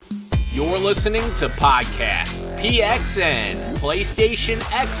You're listening to Podcast PXN, PlayStation,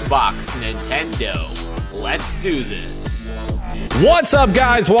 Xbox, Nintendo. Let's do this. What's up,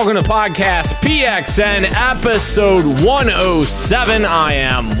 guys? Welcome to Podcast PXN, episode 107. I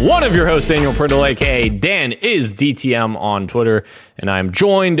am one of your hosts, Daniel Prittle, aka Dan is DTM on Twitter, and I'm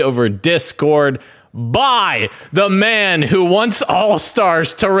joined over Discord by the man who wants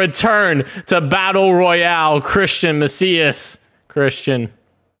All-Stars to return to Battle Royale, Christian Macias. Christian,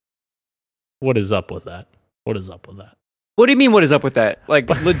 what is up with that? What is up with that? What do you mean, what is up with that? Like,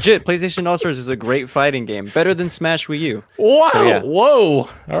 legit, PlayStation All-Stars is a great fighting game. Better than Smash Wii U. Wow. So, yeah. Whoa.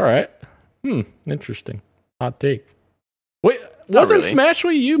 All right. Interesting. Hot take. Wait, wasn't really. Smash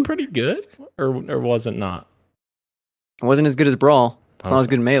Wii U pretty good? Or was it not? It wasn't as good as Brawl. It's not as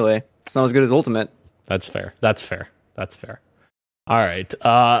good as Melee. It's not as good as Ultimate. That's fair. All right.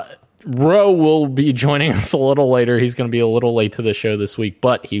 Ro will be joining us a little later. He's going to be a little late to the show this week,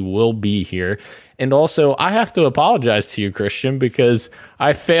 but he will be here. And also, I have to apologize to you, Christian, because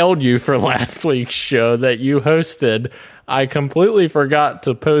I failed you for last week's show that you hosted. I completely forgot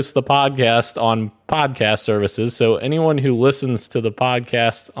to post the podcast on podcast services. So anyone who listens to the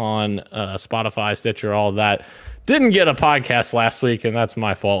podcast on Spotify, Stitcher, all of that, didn't get a podcast last week, and that's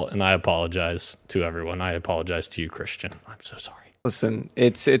my fault. And I apologize to everyone. I apologize to you, Christian. I'm so sorry. Listen,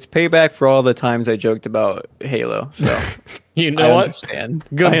 it's payback for all the times I joked about Halo. So you know what? Understand.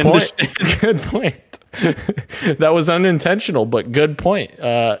 Good point. Good point. That was unintentional, but good point.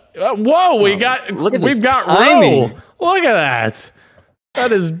 Whoa, we've got timing. Ro. Look at that.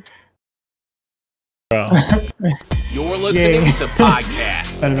 That is. Bro. You're listening to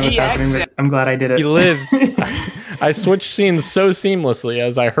Podcast. I don't know what's happening, but I'm glad I did it. He lives. I switched scenes so seamlessly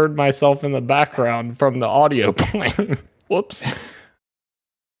as I heard myself in the background from the audio playing. Whoops.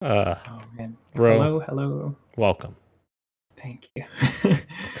 Oh man. Ro, Hello. welcome. Thank you.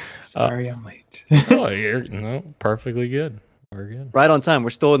 Sorry I'm late. Oh, you're perfectly good. We're good. Right on time. We're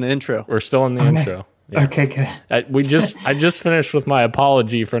still in the intro. We're still in the intro. Nice. Yes. Okay, good. I just finished with my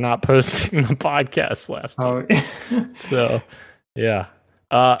apology for not posting the podcast last week. Oh, So, yeah.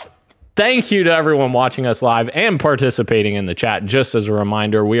 Thank you to everyone watching us live and participating in the chat. Just as a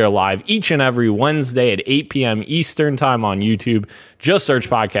reminder, we are live each and every Wednesday at 8 p.m. Eastern time on YouTube. Just search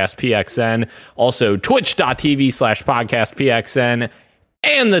Podcast PXN. Also, twitch.tv/Podcast PXN.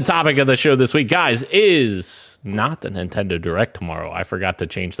 And the topic of the show this week, guys, is not the Nintendo Direct tomorrow. I forgot to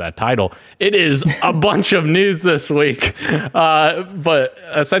change that title. It is a bunch of news this week. But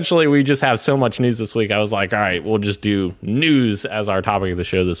essentially, we just have so much news this week. I was like, all right, we'll just do news as our topic of the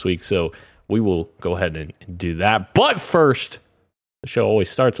show this week. So we will go ahead and do that. But first, the show always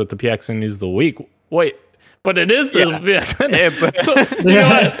starts with the PXN News of the Week. Wait. But it is the so, you know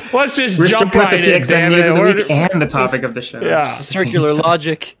what? Let's just jump right in, damn it. And the topic of the show. Yeah. Circular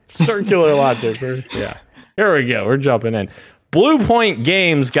logic. Circular logic. Yeah. Here we go. We're jumping in. Blue Point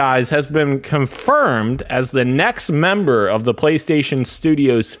Games, guys, has been confirmed as the next member of the PlayStation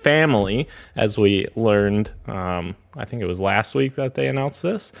Studios family, as we learned, I think it was last week that they announced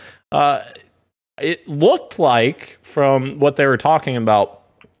this. It looked like, from what they were talking about,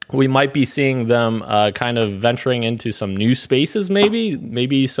 we might be seeing them kind of venturing into some new spaces,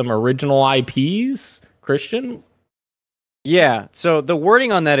 maybe some original IPs. Christian? Yeah, so the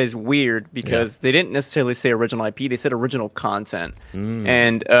wording on that is weird because they didn't necessarily say original IP, they said original content.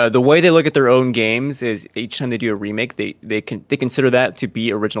 And the way they look at their own games is each time they do a remake, they consider that to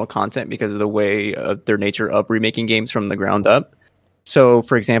be original content because of the way their nature of remaking games from the ground up. So,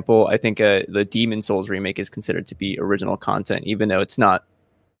 for example, I think the Demon Souls remake is considered to be original content, even though it's not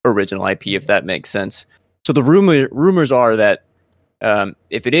original IP, if that makes sense. So the rumors are that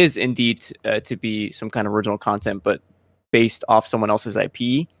if it is indeed to be some kind of original content, but based off someone else's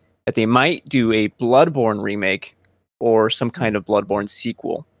IP, that they might do a Bloodborne remake or some kind of Bloodborne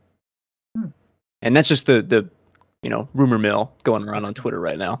sequel. And that's just the rumor mill going around on Twitter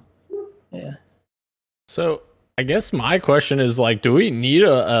right now. Yeah. So I guess my question is, like, do we need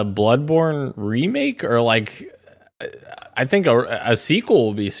a Bloodborne remake, or like, I think a sequel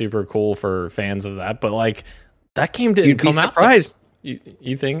would be super cool for fans of that, but like that game didn't come out. Surprised.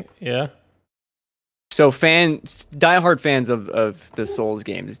 You think? Yeah. So diehard fans of the Souls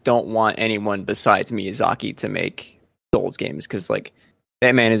games don't want anyone besides Miyazaki to make Souls games because like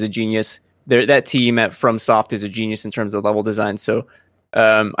that man is a genius. That team at FromSoft is a genius in terms of level design. So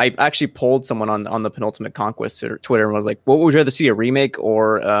I actually polled someone on the Penultimate Conquest Twitter and was like, "What would you rather see, a remake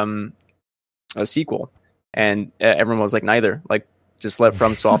or a sequel?" And everyone was like, neither. Like, just let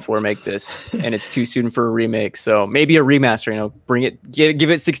From Software make this, and it's too soon for a remake. So maybe a remaster. Bring it, give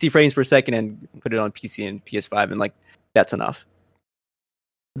it 60 frames per second, and put it on PC and PS5, and like that's enough.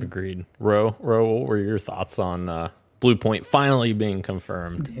 Agreed. Ro, what were your thoughts on Bluepoint finally being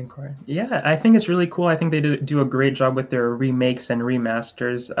confirmed? Yeah, I think it's really cool. I think they do a great job with their remakes and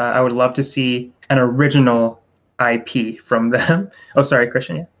remasters. I would love to see an original IP from them. Oh, sorry,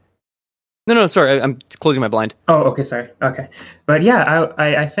 Christian. Yeah. No, sorry, I'm closing my blind. Oh, okay, sorry. Okay, but yeah,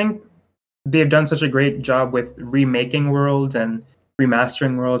 I think they've done such a great job with remaking worlds and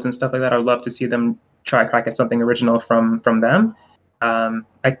remastering worlds and stuff like that. I would love to see them try crack at something original from them.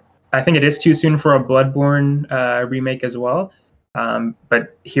 I think it is too soon for a Bloodborne remake as well.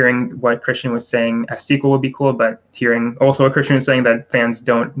 But hearing what Christian was saying, a sequel would be cool. But hearing also what Christian was saying, that fans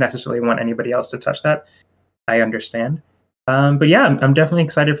don't necessarily want anybody else to touch that, I understand. But yeah, I'm definitely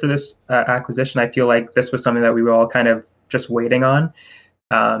excited for this acquisition. I feel like this was something that we were all kind of just waiting on.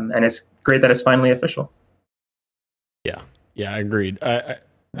 And it's great that it's finally official. Yeah, agreed.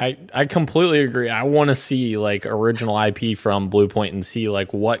 I completely agree. I want to see like original IP from Bluepoint and see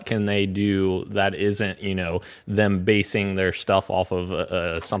like what can they do that isn't, them basing their stuff off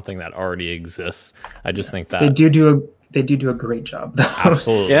of something that already exists. I just think that they do a great job, though.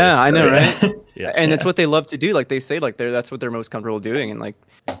 Absolutely. Yeah, I know, right? Yes. And it's what they love to do. Like they say, like that's what they're most comfortable doing. And like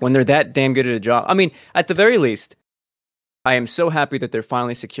when they're that damn good at a job, I mean, at the very least, I am so happy that they're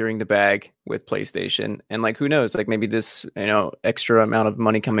finally securing the bag with PlayStation. And like, who knows? Like maybe this, extra amount of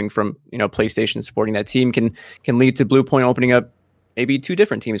money coming from, PlayStation supporting that team can lead to Bluepoint opening up maybe two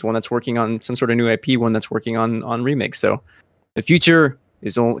different teams. One that's working on some sort of new IP, one that's working on remakes. So the future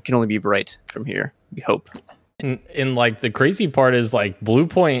can only be bright from here. We hope. And like the crazy part is like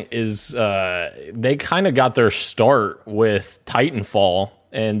Bluepoint is they kind of got their start with Titanfall.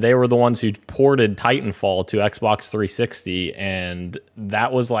 And they were the ones who ported Titanfall to Xbox 360, and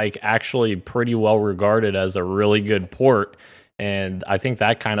that was like actually pretty well regarded as a really good port. And I think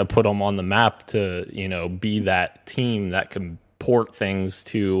that kind of put them on the map to, be that team that can port things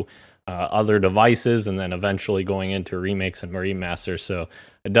to other devices, and then eventually going into remakes and remasters. So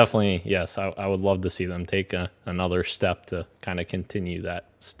definitely, yes, I would love to see them take another step to kind of continue that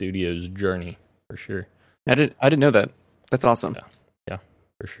studio's journey for sure. I didn't know that. That's awesome. Yeah.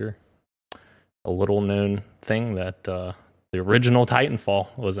 For sure. A little known thing that the original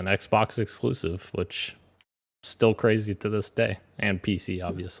Titanfall was an Xbox exclusive, which is still crazy to this day, and PC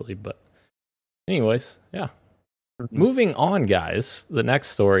obviously. But anyways, yeah. Moving on, guys. The next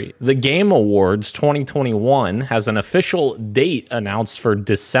story. The Game Awards 2021 has an official date announced for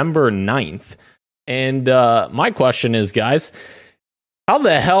December 9th. And my question is, guys, how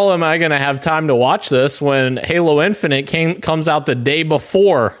the hell am I going to have time to watch this when Halo Infinite comes out the day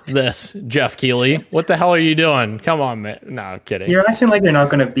before this, Jeff Keighley? What the hell are you doing? Come on, man. No, I'm kidding. You're acting like you're not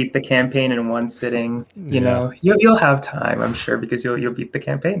going to beat the campaign in one sitting. You know, you'll have time, I'm sure, because you'll beat the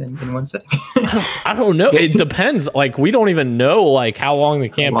campaign in one sitting. I don't know. It depends. Like, we don't even know like how long the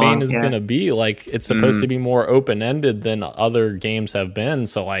campaign is going to be. Like, it's supposed to be more open-ended than other games have been.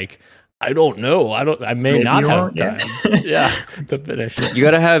 So, like, I don't know. I may Maybe not have yeah. time. To finish it. You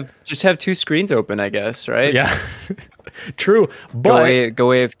gotta just have two screens open, I guess, right? Yeah. True. But go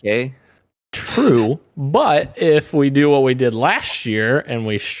AFK. True. But if we do what we did last year and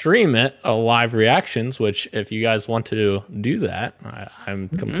we stream it, live reactions, which if you guys want to do that, I'm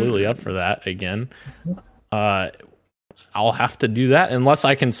completely up for that again. I'll have to do that unless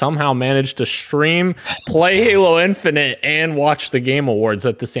I can somehow manage to stream, play Halo Infinite, and watch the Game Awards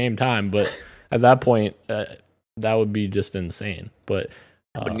at the same time. But at that point, that would be just insane. But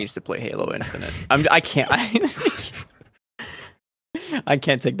Everybody needs to play Halo Infinite. I can't. I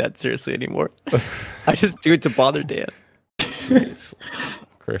can't take that seriously anymore. I just do it to bother Dan. Jeez.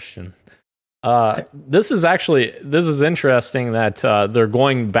 Christian. This is interesting that they're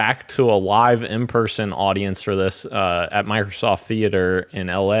going back to a live in-person audience for this at Microsoft Theater in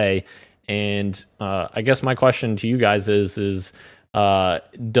LA. And I guess my question to you guys is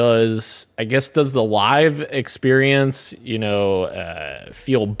does the live experience,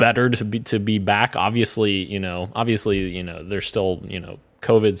 feel better to be back? Obviously, there's still,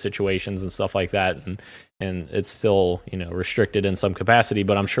 COVID situations and stuff like that. And it's still, restricted in some capacity,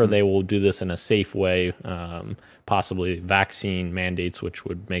 but I'm sure they will do this in a safe way, possibly vaccine mandates, which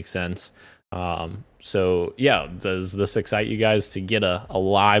would make sense. So yeah, does this excite you guys to get a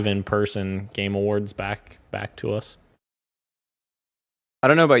live in-person Game Awards back to us? I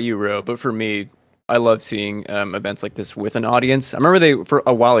don't know about you, Ro, but for me, I love seeing events like this with an audience. I remember for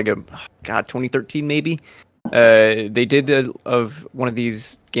a while ago, 2013 maybe, they did of one of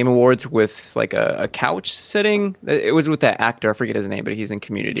these Game Awards with like a couch sitting. It was with that actor, I forget his name, but he's in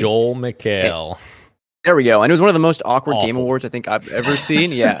Community. Joel McHale. There we go. And it was one of the most awkward Game Awful. Awards I think I've ever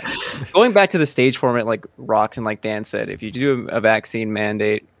seen. Yeah. Going back to the stage format, like rocks, and like Dan said, if you do a vaccine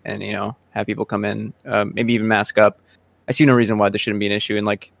mandate and, have people come in, maybe even mask up, I see no reason why this shouldn't be an issue. And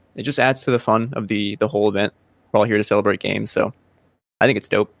like, it just adds to the fun of the whole event. We're all here to celebrate games. So I think it's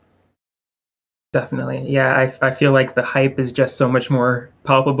dope. Definitely. Yeah, I feel like the hype is just so much more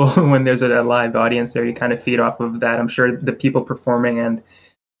palpable when there's a live audience there. You kind of feed off of that. I'm sure the people performing and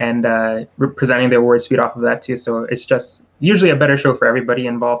presenting the awards feed off of that too. So it's just usually a better show for everybody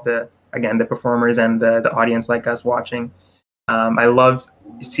involved. The performers and the audience like us watching. I love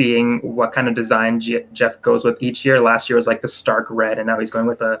seeing what kind of design Jeff goes with each year. Last year was like the stark red, and now he's going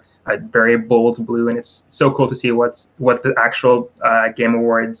with a very bold blue. And it's so cool to see what the actual Game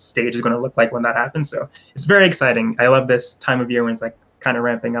Awards stage is going to look like when that happens. So it's very exciting. I love this time of year when it's like kind of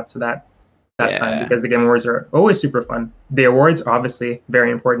ramping up to that time, because the Game Awards are always super fun. The awards are obviously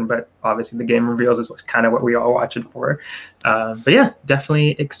very important, but obviously the game reveals is kind of what we all watch it for. But yeah,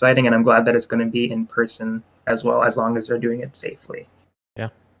 definitely exciting, and I'm glad that it's going to be in person as well, as long as they're doing it safely.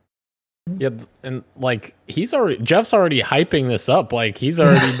 Yeah, and like Jeff's already hyping this up. Like he's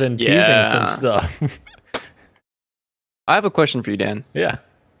already been teasing some stuff. I have a question for you, Dan. Yeah.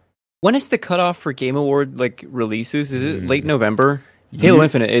 When is the cutoff for Game Award like releases? Is it late November? Halo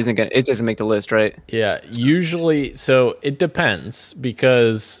Infinite it doesn't make the list, right? Yeah, usually. So it depends,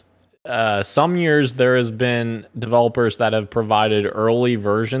 because some years there has been developers that have provided early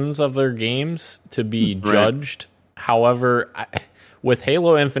versions of their games to be judged. However, with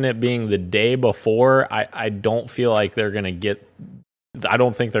Halo Infinite being the day before, I don't feel like they're going to get... I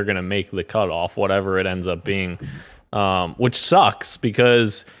don't think they're going to make the cutoff, whatever it ends up being, which sucks,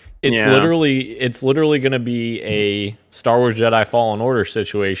 because it's literally going to be a Star Wars Jedi Fallen Order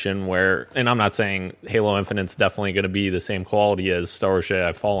situation where, and I'm not saying Halo Infinite's definitely going to be the same quality as Star Wars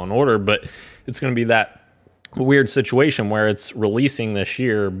Jedi Fallen Order, but it's going to be that weird situation where it's releasing this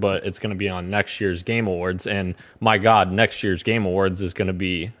year, but it's going to be on next year's Game Awards. And my God, next year's Game Awards is going to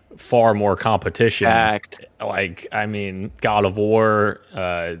be far more competition. Fact. Like, I mean, God of War,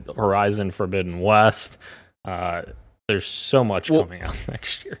 Horizon Forbidden West. There's so much coming out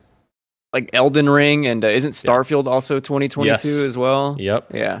next year. Like Elden Ring, and isn't Starfield also 2022 as well?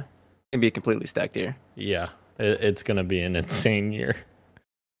 Yep. Yeah. It's going to be a completely stacked year. Yeah. It's going to be an insane year.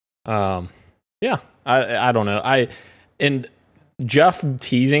 Yeah. I don't know. And Jeff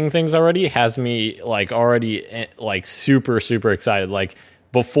teasing things already has me already super, super excited. Like,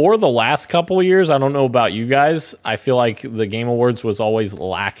 before the last couple of years, I don't know about you guys, I feel like the Game Awards was always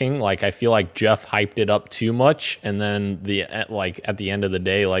lacking. Like, I feel like Jeff hyped it up too much, and then at the end of the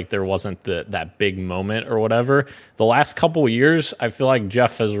day, like, there wasn't that big moment or whatever. The last couple of years, I feel like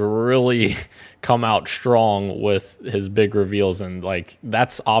Jeff has really come out strong with his big reveals, and like,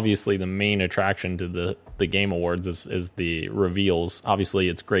 that's obviously the main attraction to the Game Awards is the reveals. Obviously,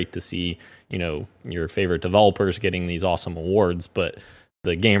 it's great to see, your favorite developers getting these awesome awards, but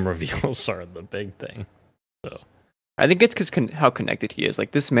the game reveals are the big thing. So I think it's because how connected he is.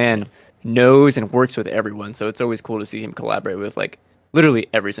 Like, this man knows and works with everyone, so it's always cool to see him collaborate with like literally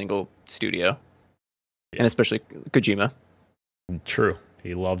every single studio, and especially Kojima. True,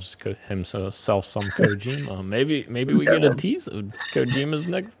 he loves himself some Kojima. Maybe we get a tease of Kojima's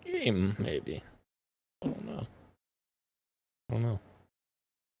next game. Maybe, I don't know.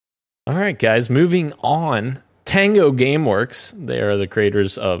 All right, guys, moving on. Tango Gameworks, they are the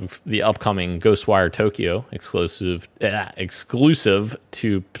creators of the upcoming Ghostwire Tokyo exclusive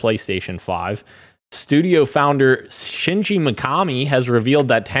to PlayStation 5. Studio founder Shinji Mikami has revealed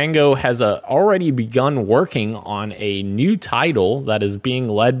that Tango has already begun working on a new title that is being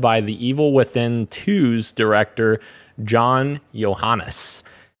led by the Evil Within 2's director, John Johannes.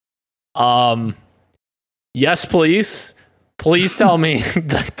 Yes, please. Please tell me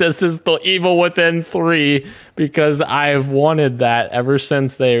that this is the Evil Within 3, because I've wanted that ever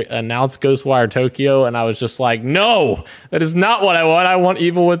since they announced Ghostwire Tokyo, and I was just like, no, that is not what I want. I want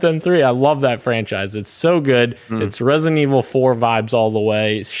Evil Within 3. I love that franchise. It's so good. It's Resident Evil 4 vibes all the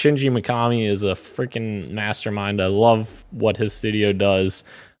way. Shinji Mikami is a freaking mastermind. I love what his studio does.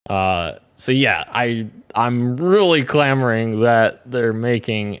 So yeah, I'm really clamoring that they're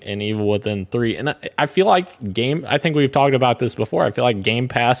making an Evil Within 3. And I feel like I think we've talked about this before. I feel like Game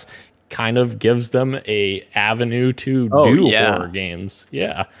Pass kind of gives them a avenue to do horror games.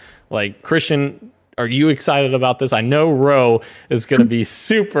 Yeah. Like, Christian, are you excited about this? I know Ro is going to be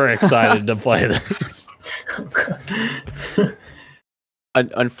super excited to play this.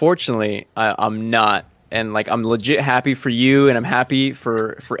 Unfortunately, I'm not. And like, I'm legit happy for you, and I'm happy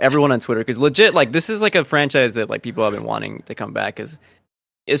for everyone on Twitter, because legit, like, this is like a franchise that like people have been wanting to come back, because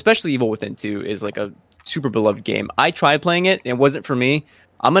especially Evil Within 2 is like a super beloved game. I tried playing it, and it wasn't for me.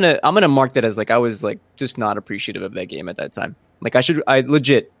 I'm gonna mark that as like I was like just not appreciative of that game at that time. Like I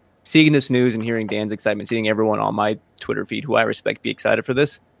legit seeing this news and hearing Dan's excitement, seeing everyone on my Twitter feed who I respect be excited for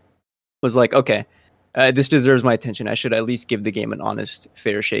this, was like, okay, this deserves my attention. I should at least give the game an honest,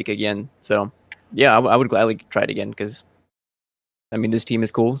 fair shake again. So yeah, I would gladly try it again because I mean this team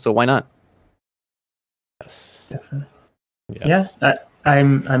is cool, so why not? Yes. Definitely. Yes. Yeah,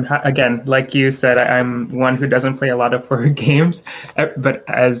 again, like you said, I'm one who doesn't play a lot of horror games, but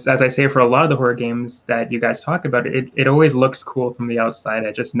as I say, for a lot of the horror games that you guys talk about, it always looks cool from the outside.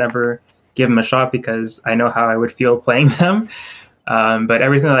 I just never give them a shot because I know how I would feel playing them. But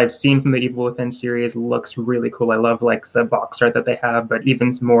everything that I've seen from the Evil Within series looks really cool. I love like the box art that they have, but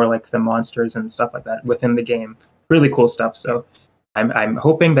even more like the monsters and stuff like that within the game. Really cool stuff. So I'm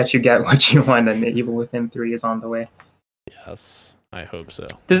hoping that you get what you want, and the Evil Within 3 is on the way. Yes, I hope so.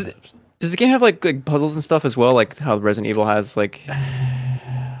 Does the game have like puzzles and stuff as well, like how Resident Evil has like?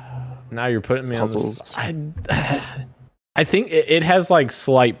 Now you're putting me puzzles. on this. I think it has like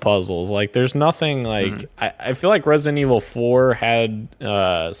slight puzzles. Like there's nothing like I feel like Resident Evil 4 had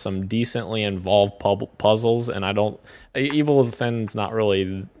some decently involved puzzles, and Evil Within's not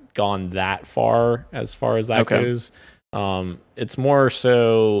really gone that far as that goes. It's more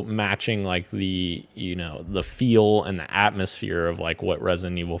so matching like the feel and the atmosphere of like what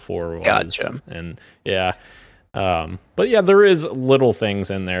Resident Evil 4 was. Gotcha. And yeah. But yeah, there is little things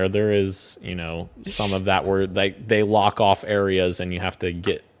in there. There is, some of that where they lock off areas and you have to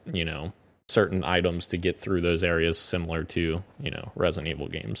get, certain items to get through those areas, similar to, Resident Evil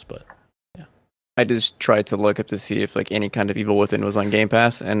games. But yeah, I just tried to look up to see if like any kind of Evil Within was on Game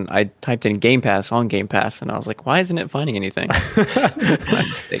Pass, and I typed in Game Pass on Game Pass, and I was like, why isn't it finding anything? My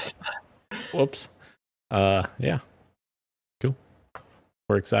mistake. Whoops. Yeah. Cool.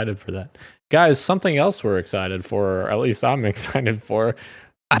 We're excited for that. Guys, something else we're excited for, or at least I'm excited for.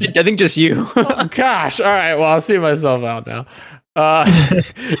 I think just you. Oh, gosh. All right. Well, I'll see myself out now.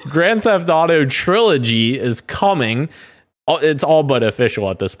 Grand Theft Auto Trilogy is coming. It's all but official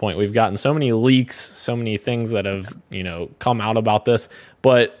at this point. We've gotten so many leaks, so many things that have, come out about this.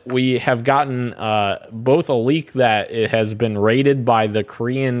 But we have gotten both a leak that it has been rated by the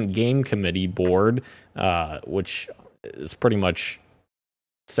Korean Game Committee Board, which is pretty much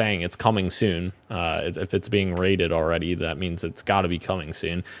saying it's coming soon. If it's being rated already, that means it's got to be coming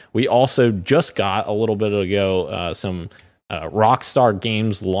soon. We also just got a little bit ago some Rockstar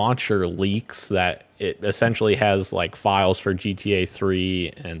Games launcher leaks that it essentially has like files for GTA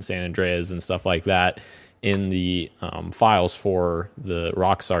 3 and San Andreas and stuff like that in the files for the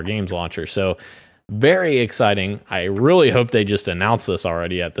Rockstar Games launcher. So very exciting. I really hope they just announce this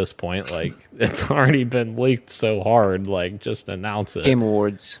already at this point. Like, it's already been leaked so hard. Like, just announce it. Game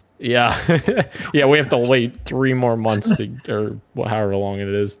Awards. Yeah. Yeah, we have to wait 3 more months or however long it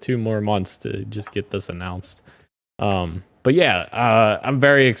is, 2 more months to just get this announced. But yeah, I'm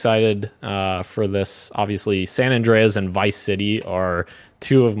very excited for this. Obviously, San Andreas and Vice City are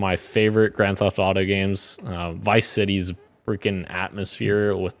 2 of my favorite Grand Theft Auto games. Vice City's freaking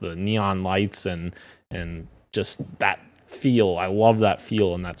atmosphere with the neon lights and just that feel. I love that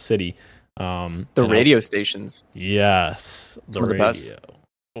feel in that city. The radio stations. Yes, the radio. Best.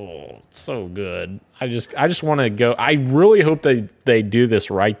 Oh, so good. I just want to go. I really hope they do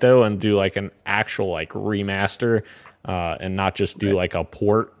this right though, and do like an actual like remaster, and not just do like a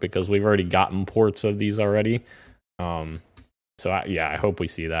port, because we've already gotten ports of these already. So I hope we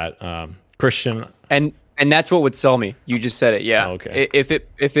see that. Christian, and that's what would sell me. You just said it. Yeah. Okay. If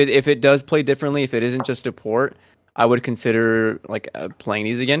it does play differently, if it isn't just a port, I would consider like playing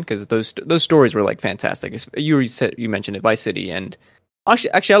these again, because those stories were like fantastic. You mentioned it, Vice City, and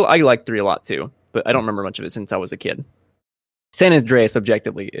actually I like 3 a lot too, but I don't remember much of it since I was a kid. San Andreas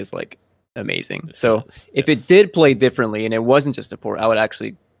objectively is like amazing. So if it did play differently and it wasn't just a port, I would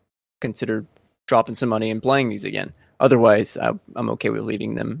actually consider dropping some money and playing these again. Otherwise, I'm okay with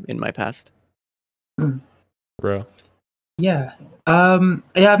leaving them in my past. Bro. Yeah. I've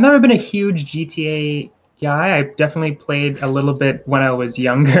never been a huge GTA guy. I definitely played a little bit when I was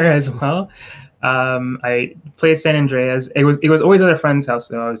younger as well. I played San Andreas. It was always at a friend's house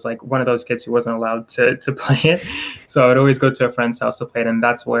though. I was like one of those kids who wasn't allowed to play it. So I would always go to a friend's house to play it, and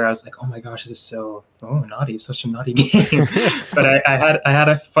that's where I was like, oh my gosh, this is so naughty, such a naughty game. But I had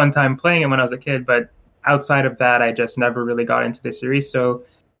a fun time playing it when I was a kid, but outside of that, I just never really got into the series. So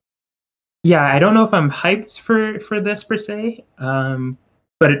yeah, I don't know if I'm hyped for this per se.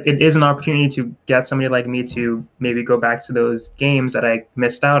 But it is an opportunity to get somebody like me to maybe go back to those games that I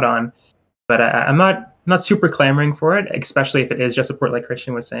missed out on. But I'm not super clamoring for it, especially if it is just a port like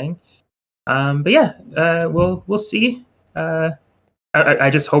Christian was saying. But yeah, we'll see. I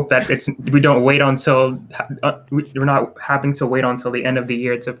just hope that we don't wait until we're not having to wait until the end of the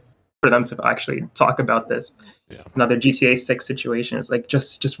year for them to actually talk about this. Yeah. Another GTA 6 situation. It's like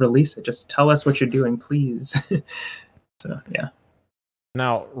just release it. Just tell us what you're doing, please. So yeah.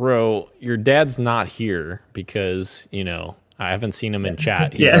 Now, Ro, your dad's not here because, I haven't seen him in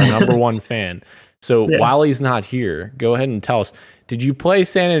chat. He's our number one fan. So while he's not here, go ahead and tell us, did you play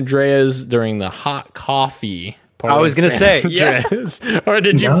San Andreas during the hot coffee part? I was going to say, yes. Or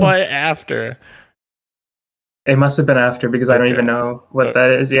did you play after? It must have been after because I don't even know what that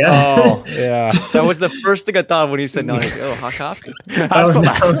is. Yeah. Oh, yeah. That was the first thing I thought when he said, no, hot coffee. I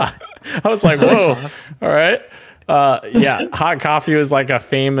was like, whoa. All right. Yeah, hot coffee was like a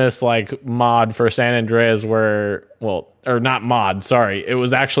famous like mod for San Andreas or not mod, sorry. It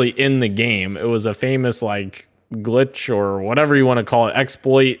was actually in the game. It was a famous like glitch or whatever you want to call it,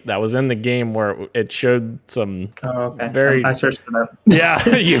 exploit that was in the game where it showed some very... I searched for that.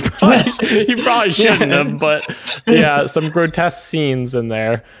 Yeah, you probably shouldn't have, but yeah, some grotesque scenes in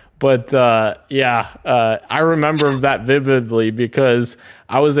there. But I remember that vividly because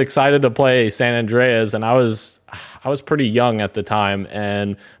I was excited to play San Andreas, and I was pretty young at the time,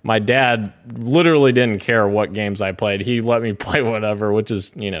 and my dad literally didn't care what games I played. He let me play whatever, which is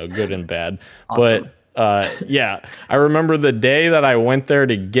good and bad. Awesome. But I remember the day that I went there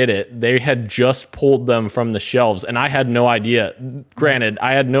to get it, they had just pulled them from the shelves, and I had no idea. Granted,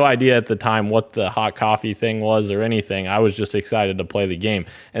 I had no idea at the time what the hot coffee thing was or anything. I was just excited to play the game,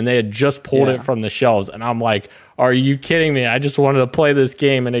 and they had just pulled it from the shelves, and I'm like, are you kidding me? I just wanted to play this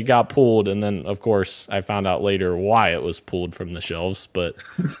game, and it got pulled. And then, of course, I found out later why it was pulled from the shelves, but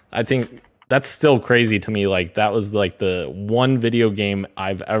I think that's still crazy to me. Like, that was like the one video game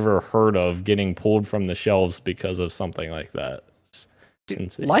I've ever heard of getting pulled from the shelves because of something like that.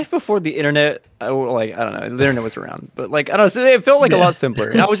 Dude, life before the internet, I don't know, the internet was around, but like, I don't know, it felt like a lot simpler.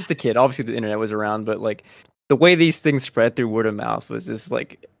 And I was just a kid. Obviously, the internet was around, but like the way these things spread through word of mouth was just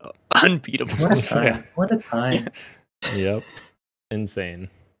like unbeatable. What a time! What a time! Yep, insane.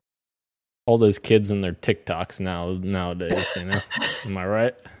 All those kids and their TikToks nowadays. Am I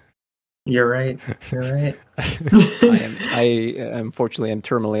right? You're right. I unfortunately am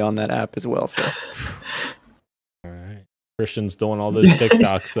terminally on that app as well. So, all right, Christian's doing all those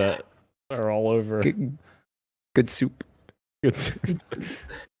TikToks that are all over. Good soup. Good soup.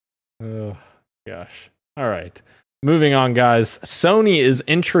 Oh gosh. All right. Moving on, guys. Sony is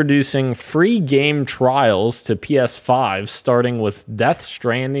introducing free game trials to PS5, starting with Death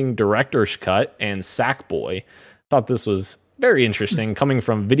Stranding Director's Cut and Sackboy. Thought this was very interesting. Coming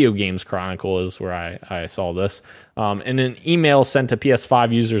from Video Games Chronicle is where I saw this. In an email sent to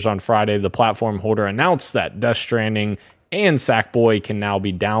PS5 users on Friday, the platform holder announced that Death Stranding and Sackboy can now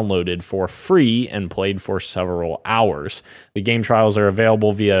be downloaded for free and played for several hours. The game trials are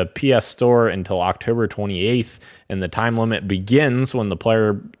available via PS Store until October 28th, and the time limit begins when the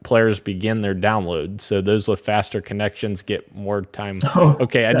players begin their download. So those with faster connections get more time.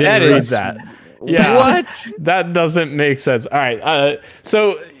 Okay, I didn't read that. Yeah, what? That doesn't make sense. All right,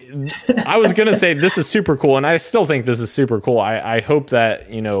 so I was going to say this is super cool, and I still think this is super cool. I hope that,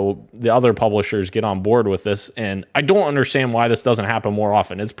 the other publishers get on board with this, and I don't understand why this doesn't happen more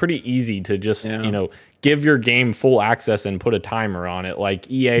often. It's pretty easy to just, give your game full access and put a timer on it. Like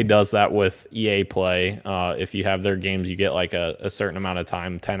EA does that with EA Play. If you have their games, you get like a certain amount of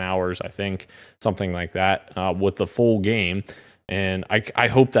time, 10 hours, I think, something like that, with the full game. And I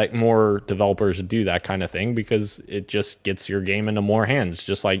hope that more developers do that kind of thing because it just gets your game into more hands,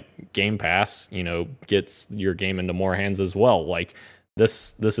 just like Game Pass, gets your game into more hands as well. Like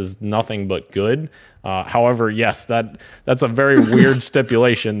this is nothing but good. However, yes, that's a very weird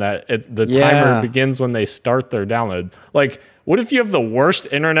stipulation that the timer begins when they start their download. Like, what if you have the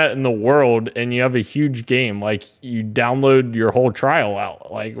worst internet in the world and you have a huge game? Like, you download your whole trial out.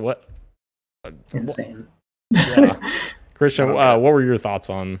 Like, what? Insane. Yeah. Christian, what were your thoughts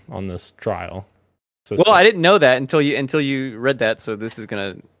on this trial system? Well, I didn't know that until you read that. So this is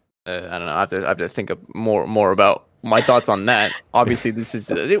gonna, I don't know. I have to think of more about my thoughts on that. Obviously, this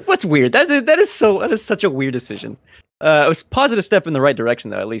is what's weird. That is such a weird decision. It was a positive step in the right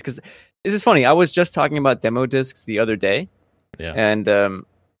direction, though, at least. Because this is funny. I was just talking about demo discs the other day. Yeah. And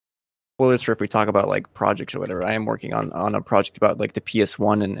spoilers for if we talk about like projects or whatever. I am working on a project about like the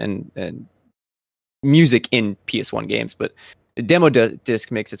PS1 and music in PS1 games, but the demo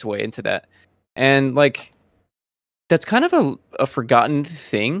disc makes its way into that. And like, that's kind of a forgotten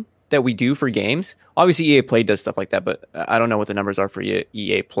thing that we do for games. Obviously, EA Play does stuff like that, but I don't know what the numbers are for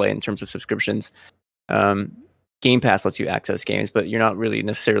EA Play in terms of subscriptions. Game Pass lets you access games, but you're not really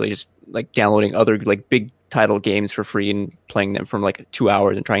necessarily just like downloading other like big title games for free and playing them from like 2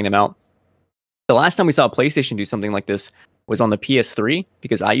 hours and trying them out. The last time we saw PlayStation do something like this was on the PS3,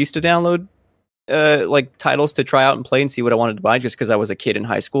 because I used to download like titles to try out and play and see what I wanted to buy, just because I was a kid in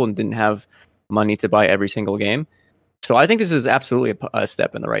high school and didn't have money to buy every single game. So I think this is absolutely a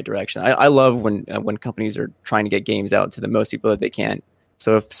step in the right direction. I love when companies are trying to get games out to the most people that they can.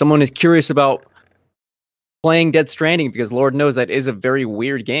 So if someone is curious about playing Death Stranding, because Lord knows that is a very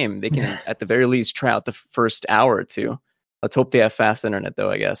weird game, they can at the very least try out the first hour or two. Let's hope they have fast internet,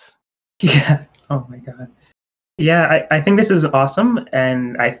 though, I guess. Yeah. Oh my God. Yeah, I think this is awesome,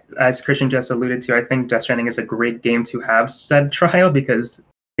 and as Christian just alluded to, I think Death Stranding is a great game to have said trial, because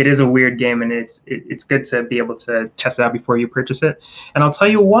it is a weird game, and it's good to be able to test it out before you purchase it. And I'll tell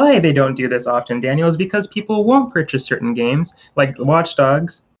you why they don't do this often, Daniel, is because people won't purchase certain games, like Watch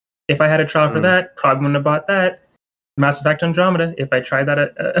Dogs. If I had a trial for that, probably wouldn't have bought that. Mass Effect Andromeda, if I tried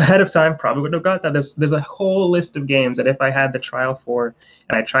that ahead of time, probably wouldn't have got that. There's a whole list of games that if I had the trial for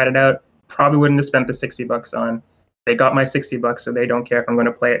and I tried it out, probably wouldn't have spent the $60 on. They got my $60, so they don't care if I'm going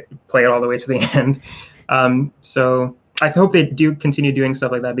to play it all the way to the end. So I hope they do continue doing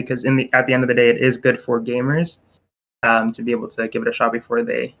stuff like that, because at the end of the day, it is good for gamers to be able to give it a shot before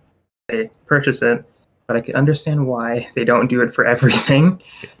they purchase it. But I can understand why they don't do it for everything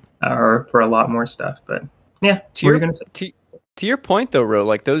or for a lot more stuff. But yeah, what are you going to say? To your point, though, Ro,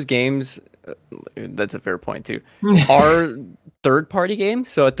 like those games, that's a fair point too, are third-party games.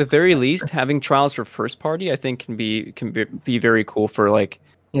 So at the very least, having trials for first-party, I think can be very cool for like,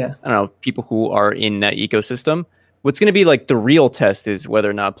 I don't know, people who are in that ecosystem. What's going to be like the real test is whether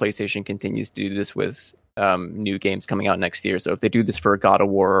or not PlayStation continues to do this with new games coming out next year. So if they do this for God of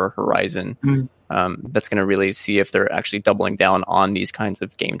War or Horizon, that's going to really see if they're actually doubling down on these kinds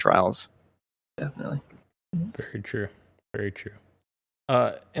of game trials. Definitely. Very true. Very true.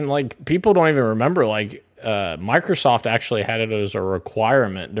 And like people don't even remember, like Microsoft actually had it as a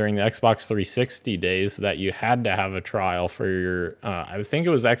requirement during the Xbox 360 days that you had to have a trial for your, I think it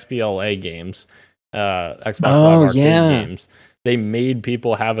was XBLA games, Xbox Live Arcade games. They made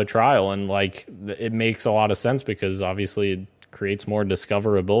people have a trial, and like it makes a lot of sense because obviously it creates more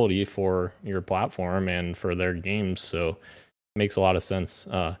discoverability for your platform and for their games. So it makes a lot of sense.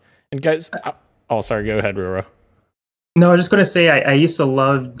 And guys, sorry, go ahead, Roro. No, I was just going to say I used to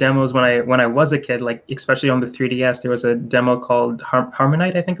love demos when I was a kid, like especially on the 3DS. There was a demo called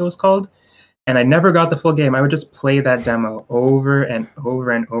Harmonite, I think it was called, and I never got the full game. I would just play that demo over and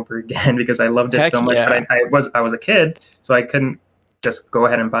over and over again because I loved it so much. But I was a kid, so I couldn't just go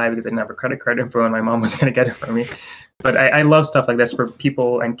ahead and buy it because I didn't have a credit card info and my mom was going to get it for me. But I love stuff like this for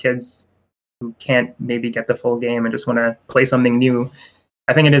people and kids who can't maybe get the full game and just want to play something new.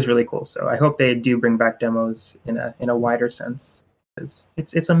 I think it is really cool. So I hope they do bring back demos in a wider sense, because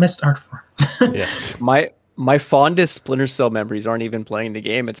it's a missed art form. Yes. My fondest Splinter Cell memories aren't even playing the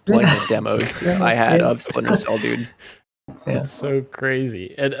game; it's playing the demos I had of Splinter Cell, dude. It's so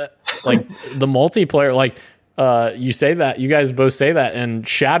crazy. And like the multiplayer, like you say that, you guys both say that, and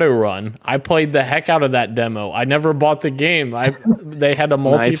Shadowrun, I played the heck out of that demo. I never bought the game. They had a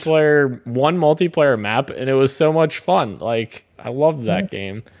multiplayer, one multiplayer map, and it was so much fun. Like I loved that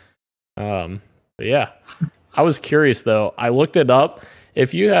game. But yeah, I was curious though. I looked it up.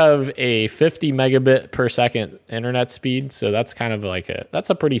 If you have a 50 megabit per second internet speed, so that's kind of like that's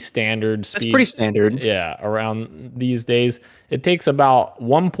a pretty standard speed. That's pretty standard. Yeah, around these days. It takes about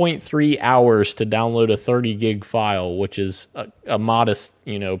 1.3 hours to download a 30 gig file, which is a modest,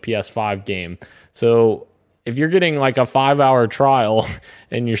 PS5 game. So if you're getting like a 5-hour trial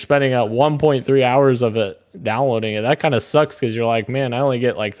and you're spending out 1.3 hours of it downloading it, that kind of sucks because you're like, man, I only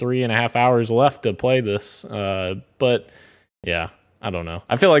get like 3.5 hours left to play this. But yeah, I don't know.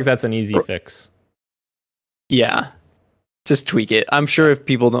 I feel like that's an easy fix. Yeah. Just tweak it. I'm sure if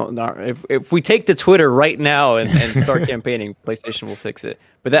people don't, if we take to Twitter right now and start campaigning, PlayStation will fix it.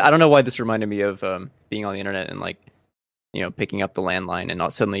 But I don't know why this reminded me of being on the internet and like, picking up the landline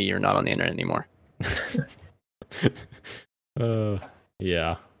and suddenly you're not on the internet anymore.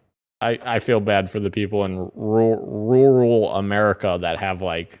 Yeah. I feel bad for the people in rural America that have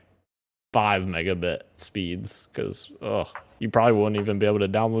like 5 megabit speeds because you probably wouldn't even be able to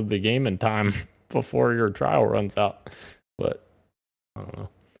download the game in time before your trial runs out. But I don't know.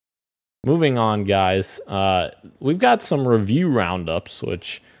 Moving on, guys. We've got some review roundups,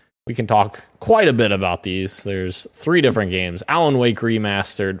 which we can talk quite a bit about these. There's 3 different games: Alan Wake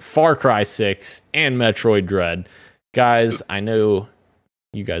Remastered, Far Cry 6, and Metroid Dread. Guys, I know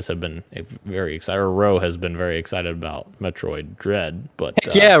you guys have been very excited, or Ro has been very excited about Metroid Dread,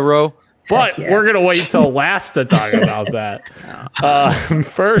 but yeah, Ro. But yeah. we're gonna wait till last to talk about that.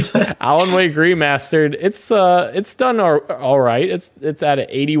 First, Alan Wake Remastered. It's done all right. It's at an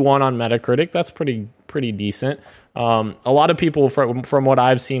 81 on Metacritic. That's pretty decent. A lot of people from what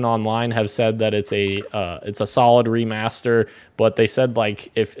I've seen online have said that it's a solid remaster, but they said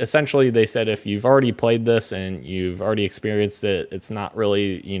if you've already played this and you've already experienced it, it's not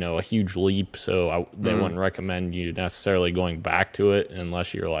really a huge leap. So they wouldn't recommend you necessarily going back to it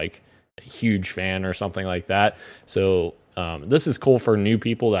unless you're like a huge fan or something like that. So this is cool for new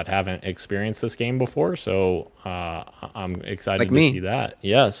people that haven't experienced this game before. So I'm excited to see that.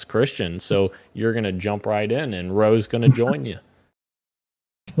 Yes, Christian. So you're going to jump right in and Ro's going to join you.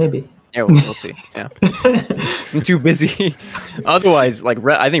 Maybe. Yeah, we'll see. Yeah. I'm too busy. Otherwise,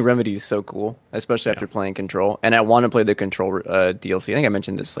 I think Remedy is so cool, especially after playing Control. And I want to play the Control DLC. I think I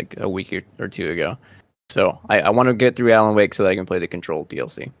mentioned this like a week or two ago. So I want to get through Alan Wake so that I can play the Control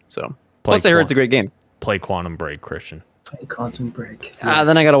DLC. So plus, I heard it's a great game. Play Quantum Break, Christian. Play Quantum Break. Yeah.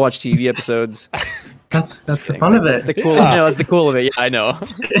 Then I gotta watch TV episodes. That's the fun of it. That's the cool. Yeah. No, that's the cool of it. Yeah, I know.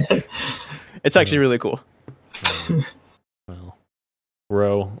 It's actually really cool. Well,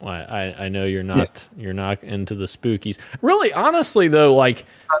 Ro, I know you're not into the spookies. Really, honestly though, like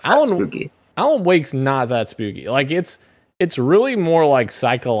Alan Wake's not that spooky. Like it's really more like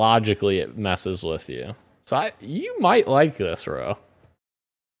psychologically it messes with you. So you might like this, Ro.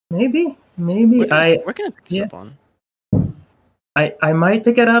 Maybe. We're gonna pick this up on. I might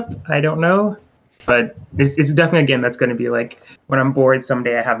pick it up. I don't know, but it's definitely a game that's going to be like when I'm bored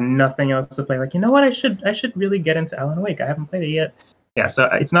someday. I have nothing else to play. Like, you know what? I should really get into Alan Wake. I haven't played it yet. Yeah, so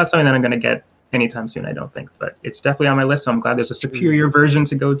it's not something that I'm going to get anytime soon. I don't think, but it's definitely on my list. So I'm glad there's a superior version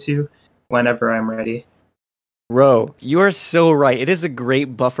to go to whenever I'm ready. Ro, you are so right. It is a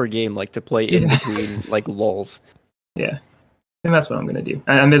great buffer game, like to play in between like lulls. Yeah. And that's what I'm going to do.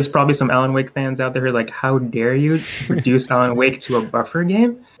 And there's probably some Alan Wake fans out there who are like, how dare you reduce Alan Wake to a buffer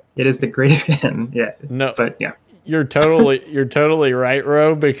game? It is the greatest game. Yeah. No. But yeah. You're totally right,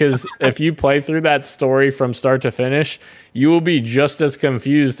 Ro, because if you play through that story from start to finish, you will be just as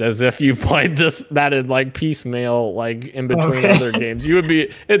confused as if you played that in like piecemeal, like in between other games. You would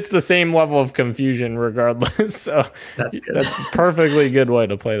be, it's the same level of confusion regardless. So that's perfectly good way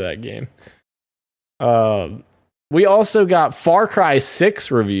to play that game. We also got Far Cry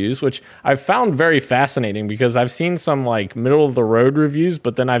 6 reviews, which I've found very fascinating because I've seen some like middle of the road reviews,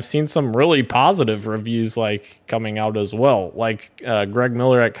 but then I've seen some really positive reviews like coming out as well. Like Greg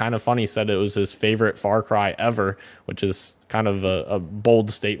Miller at Kind of Funny said it was his favorite Far Cry ever, which is kind of a bold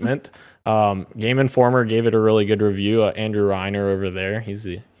statement. Game Informer gave it a really good review. Andrew Reiner over there, he's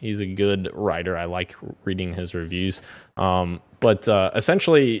a good writer. I like reading his reviews. But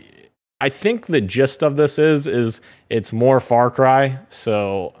essentially, I think the gist of this is it's more Far Cry.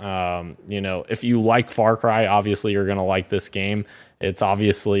 So, if you like Far Cry, obviously you're going to like this game. It's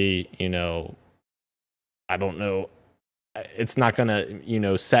obviously, I don't know. It's not going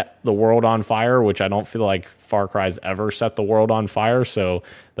to, set the world on fire, which I don't feel like Far Cry's ever set the world on fire. So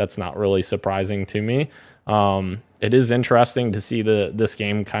that's not really surprising to me. It is interesting to see this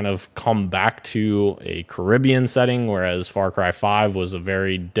game kind of come back to a Caribbean setting, whereas Far Cry 5 was a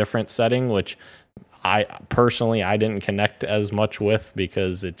very different setting, which I didn't connect as much with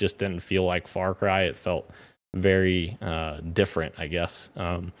because it just didn't feel like Far Cry. It felt very different, I guess.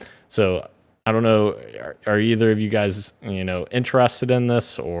 So I don't know. Are either of you guys, interested in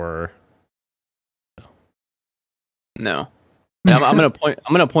this or no? I'm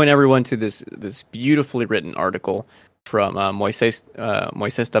gonna point everyone to this beautifully written article from Moises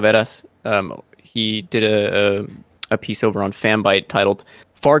Taveras. He did a piece over on Fanbyte titled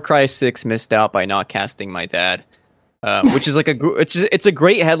 "Far Cry 6 Missed Out by Not Casting My Dad," which is like it's a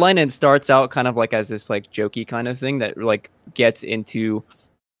great headline and starts out kind of like as this like jokey kind of thing that like gets into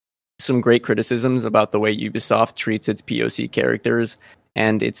some great criticisms about the way Ubisoft treats its POC characters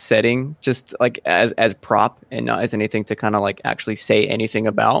and its setting, just like as prop and not as anything to kind of like actually say anything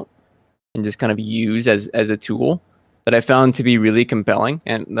about, and just kind of use as a tool that I found to be really compelling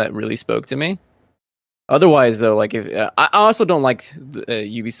and that really spoke to me. Otherwise, though, like if I also don't like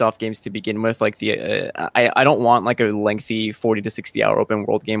Ubisoft games to begin with. Like I don't want like a lengthy 40 to 60 hour open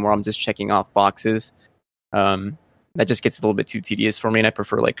world game where I'm just checking off boxes. That just gets a little bit too tedious for me, and I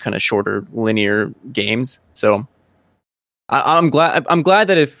prefer like kind of shorter linear games. So I'm glad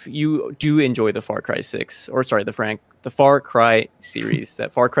that if you do enjoy the Far Cry 6, or sorry, the Far Cry series,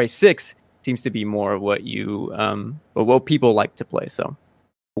 that Far Cry 6 seems to be more of what you what people like to play. So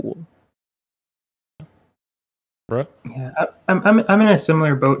cool. Bro? Yeah, I'm in a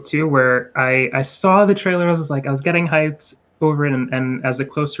similar boat too, where I saw the trailer. I was getting hyped, over it, and as the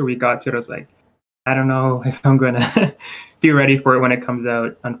closer we got to it, I was like, I don't know if I'm gonna be ready for it when it comes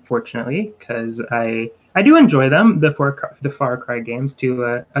out, unfortunately, because I do enjoy them, the Far Cry games,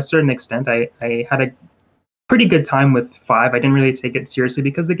 to a certain extent. I had a pretty good time with 5. I didn't really take it seriously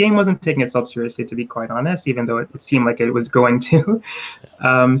because the game wasn't taking itself seriously, to be quite honest, even though it seemed like it was going to.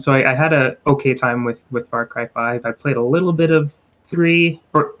 So I had a okay time with Far Cry 5. I played a little bit of 3,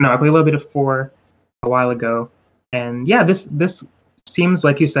 or no, I played a little bit of 4 a while ago, and yeah, this seems,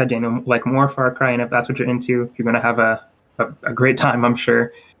 like you said, Daniel, like more Far Cry, and if that's what you're into, you're gonna have a great time, I'm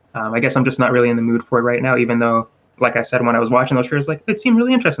sure. I guess I'm just not really in the mood for it right now, even though, like I said, when I was watching those trailers, like, it seemed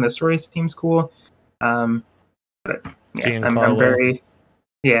really interesting. The story seems cool. But yeah, I'm very,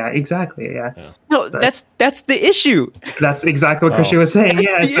 yeah, exactly, yeah. No, but that's the issue. That's exactly what Christian was saying.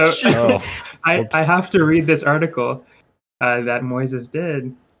 That's So I have to read this article that Moises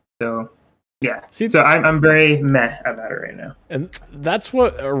did. So yeah, so I'm very meh about it right now. And that's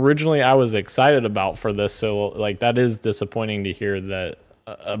what originally I was excited about for this. So like, that is disappointing to hear that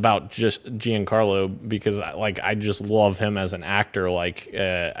about just Giancarlo, because I just love him as an actor. Like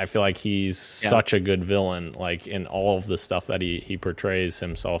I feel like he's such a good villain, like in all of the stuff that he portrays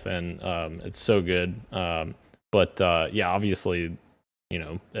himself in. It's so good. But obviously,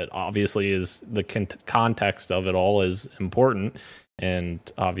 it obviously is the context of it all is important. And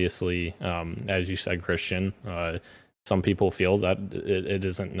obviously, as you said, Christian, some people feel that it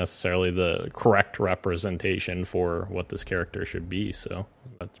isn't necessarily the correct representation for what this character should be. So,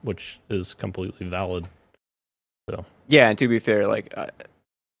 which is completely valid. So yeah, and to be fair, like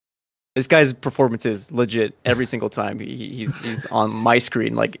this guy's performance is legit every single time he's on my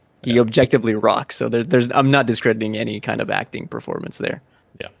screen. Like he objectively rocks. So there's I'm not discrediting any kind of acting performance there.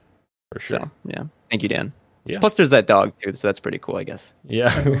 Yeah, for sure. So yeah, thank you, Dan. Yeah. Plus, there's that dog too, so that's pretty cool, I guess.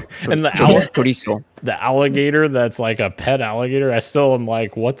 Yeah, and the alligator that's like a pet alligator. I still am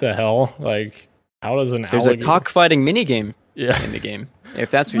like, what the hell? Like, how does an there's alligator? a cockfighting mini game in the game, if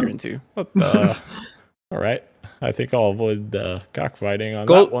that's what you're into. All right, I think I'll avoid cockfighting on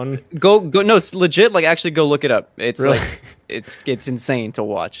that one. Go! No, it's legit. Like, actually, go look it up. It's really? like it's insane to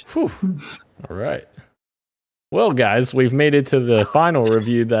watch. Whew. All right. Well, guys, we've made it to the final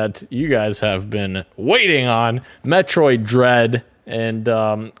review that you guys have been waiting on, Metroid Dread. And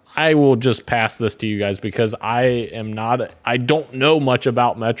I will just pass this to you guys because I don't know much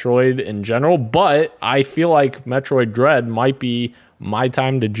about Metroid in general, but I feel like Metroid Dread might be my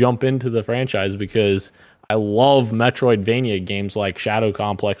time to jump into the franchise because I love Metroidvania games like Shadow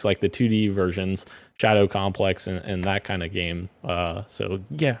Complex, like the 2D versions, Shadow Complex and that kind of game. So,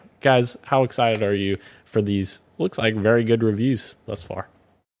 yeah, guys, how excited are you for these? Looks like very good reviews thus far.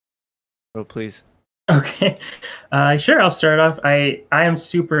 Oh, please. Okay. Sure, I'll start off. I am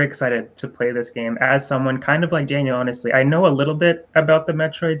super excited to play this game. As someone kind of like Daniel, honestly, I know a little bit about the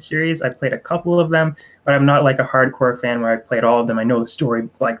Metroid series. I played a couple of them, but I'm not like a hardcore fan where I played all of them. I know the story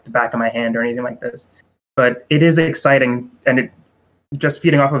like the back of my hand or anything like this. But it is exciting, and it just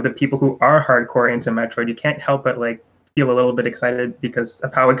feeding off of the people who are hardcore into Metroid, you can't help but like feel a little bit excited because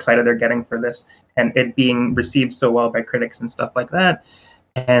of how excited they're getting for this and it being received so well by critics and stuff like that.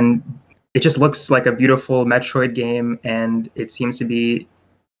 And it just looks like a beautiful Metroid game, and it seems to be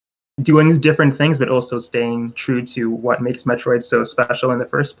doing different things, but also staying true to what makes Metroid so special in the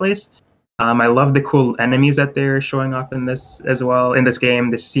first place. I love the cool enemies that they're showing off in this as well. In this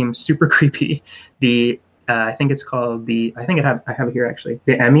game, this seems super creepy. I think it's called I have it here actually.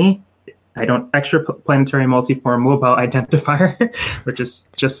 The EMMI. Extraplanetary Multiform Mobile Identifier, which is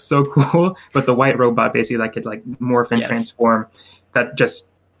just so cool. But the white robot basically that could like morph and transform, that just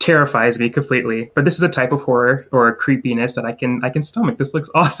terrifies me completely. But this is a type of horror or creepiness that I can stomach. This looks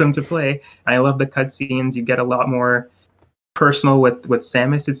awesome to play. I love the cutscenes. You get a lot more personal with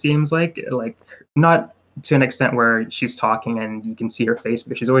Samus. It seems like not to an extent where she's talking and you can see her face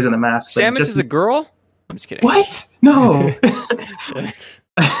because she's always in a mask. Samus is a girl? I'm just kidding. What? No.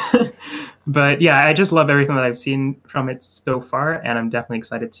 But yeah, I just love everything that I've seen from it so far, and I'm definitely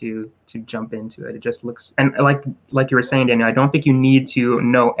excited to jump into it. It just looks, and like you were saying, Daniel, I don't think you need to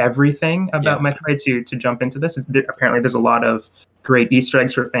know everything about Metroid to jump into this. Apparently, there's a lot of great Easter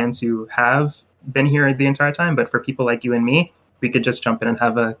eggs for fans who have been here the entire time, but for people like you and me, we could just jump in and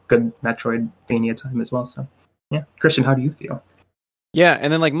have a good Metroidvania time as well. So yeah, Christian, how do you feel? Yeah,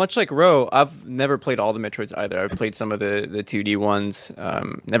 and then like much like Ro, I've never played all the Metroids either. I've played some of the 2D ones.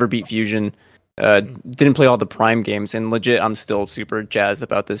 Never beat Fusion. Didn't play all the Prime games, and legit, I'm still super jazzed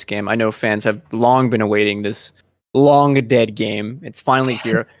about this game. I know fans have long been awaiting this long dead game. It's finally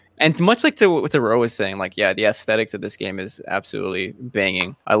here, and much like what Ro was saying, like the aesthetics of this game is absolutely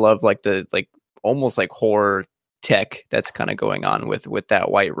banging. I love like the almost like horror tech that's kind of going on with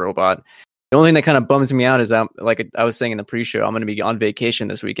that white robot. The only thing that kind of bums me out is that, like I was saying in the pre-show, I'm going to be on vacation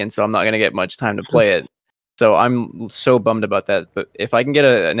this weekend, so I'm not going to get much time to play it. So I'm so bummed about that. But if I can get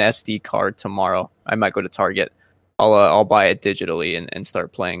an SD card tomorrow, I might go to Target. I'll buy it digitally and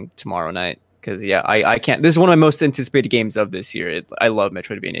start playing tomorrow night. Because I can't. This is one of my most anticipated games of this year. I love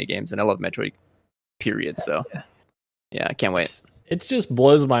Metroidvania games, and I love Metroid. Period. So yeah, I can't wait. It just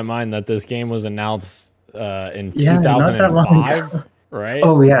blows my mind that this game was announced in not that long 2005. ago. Right?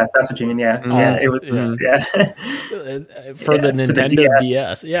 Oh yeah, that's what you mean. Yeah, yeah, it was. Yeah, for the Nintendo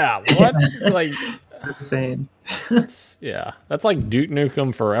DS. Yeah, what? Like, it's insane. That's like Duke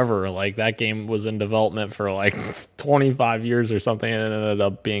Nukem Forever. Like that game was in development for like 25 years or something, and it ended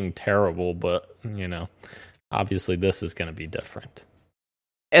up being terrible. But obviously this is going to be different.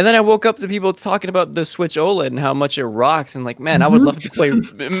 And then I woke up to people talking about the Switch OLED and how much it rocks, and like, man, I would love to play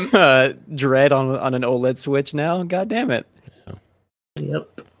Dread on an OLED Switch now. God damn it.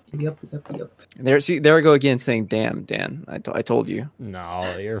 Yep. There I go again saying, "Damn, Dan, I told you."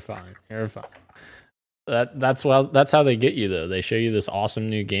 No, you're fine. You're fine. That's how they get you though. They show you this awesome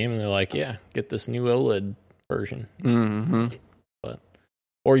new game, and they're like, "Yeah, get this new OLED version." Mm-hmm.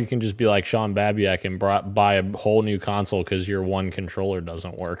 Or you can just be like Sean Babiak and buy a whole new console because your one controller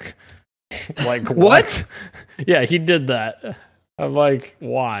doesn't work. Like what? Yeah, he did that. I'm like,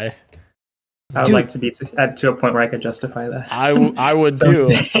 why? I would like to be to a point where I could justify that. I would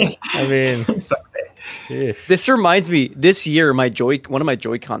too. I mean, this reminds me. This year, one of my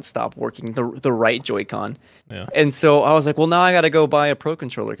Joy-Cons stopped working. The right Joy-Con. Yeah. And so I was like, well, now I got to go buy a Pro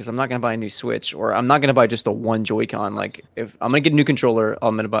controller because I'm not going to buy a new Switch, or I'm not going to buy just the one Joy-Con. Like, if I'm going to get a new controller,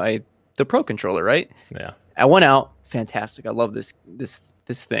 I'm going to buy the Pro controller, right? Yeah. I went out, fantastic. I love this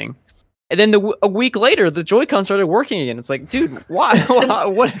thing. And then a week later, the Joy-Con started working again. It's like, dude, why?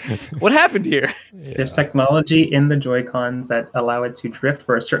 What happened here? Yeah. There's technology in the Joy-Cons that allow it to drift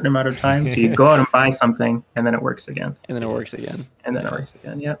for a certain amount of time. So you go out and buy something, and then it works again. And then it works again. And then it works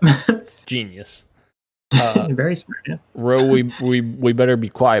again. Yep. It's genius. Very smart. Yeah. Ro, we better be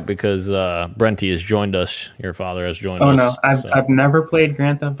quiet because Brenty has joined us. Your father has joined us. Oh no, I've never played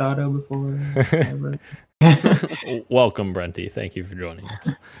Grand Theft Auto before. Welcome, Brenty. Thank you for joining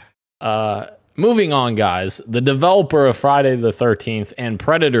us. Moving on, guys. The developer of Friday the 13th and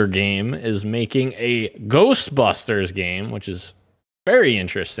Predator game is making a Ghostbusters game, which is very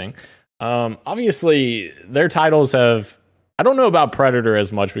interesting. Obviously, their titles have... I don't know about Predator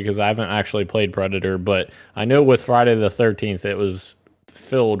as much because I haven't actually played Predator, but I know with Friday the 13th, it was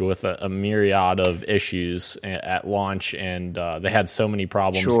filled with a myriad of issues at launch, and they had so many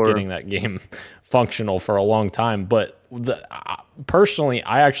problems getting that game functional for a long time. But personally,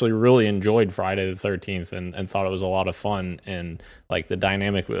 I actually really enjoyed Friday the 13th and thought it was a lot of fun, and like the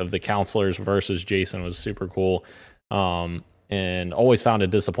dynamic of the counselors versus Jason was super cool. And always found it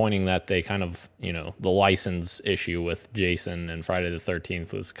disappointing that they kind of, the license issue with Jason and Friday the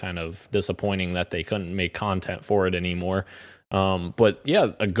 13th was kind of disappointing that they couldn't make content for it anymore. But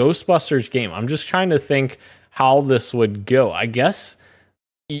yeah, a Ghostbusters game. I'm just trying to think how this would go. I guess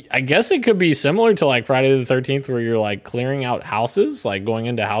it could be similar to like Friday the 13th where you're like clearing out houses, like going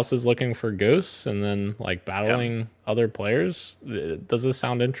into houses looking for ghosts and then like battling other players. Does this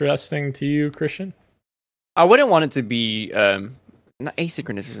sound interesting to you, Christian? I wouldn't want it to be not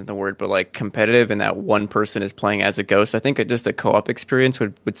asynchronous isn't the word, but like competitive, and that one person is playing as a ghost. I think just a co-op experience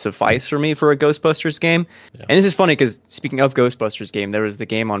would suffice for me for a Ghostbusters game. Yeah. And this is funny because speaking of Ghostbusters game, there was the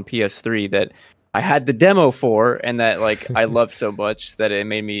game on PS3 that I had the demo for, and that like I loved so much that it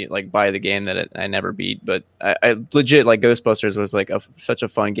made me like buy the game that I never beat. But I legit like Ghostbusters was like such a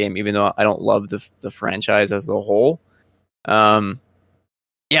fun game, even though I don't love the franchise as a whole.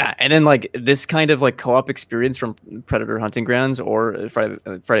 Yeah, and then like this kind of like co-op experience from Predator Hunting Grounds or Friday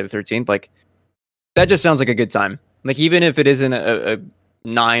the 13th, like that just sounds like a good time. Like even if it isn't a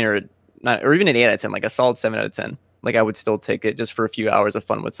 9 or even an 8 out of 10, like a solid 7 out of 10, like I would still take it just for a few hours of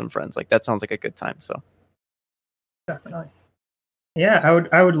fun with some friends. Like that sounds like a good time. So definitely. Yeah,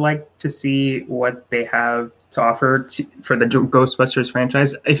 I would like to see what they have to offer for the Ghostbusters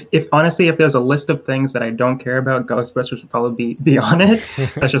franchise. If honestly, if there's a list of things that I don't care about, Ghostbusters would probably be on it.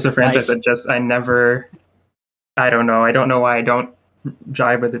 That's just a franchise that I don't know. I don't know why I don't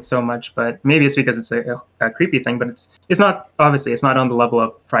jive with it so much, but maybe it's because it's a creepy thing. But it's not on the level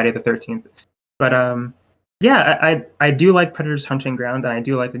of Friday the 13th. But yeah, I do like Predator's Hunting Ground, and I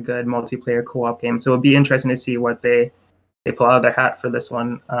do like a good multiplayer co-op game. So it'll be interesting to see what they pull out of their hat for this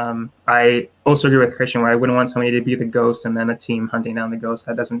one. I also agree with Christian where I wouldn't want somebody to be the ghost and then a team hunting down the ghost.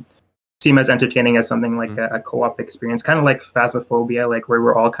 That doesn't seem as entertaining as something like a co-op experience, kind of like Phasmophobia, like where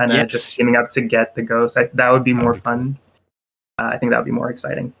we're all kind of just teaming up to get the ghost. That would be more fun. I think that would be more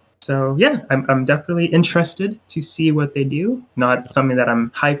exciting. So yeah, I'm definitely interested to see what they do. Not something that I'm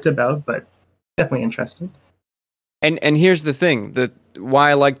hyped about, but definitely interested. And here's the thing: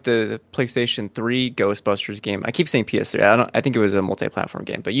 why I like the PlayStation 3 Ghostbusters game. I keep saying PS3. I think it was a multi-platform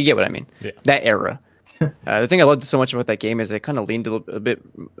game, but you get what I mean. Yeah. That era. The thing I loved so much about that game is it kind of leaned a bit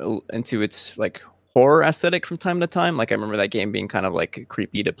into its like horror aesthetic from time to time. Like I remember that game being kind of like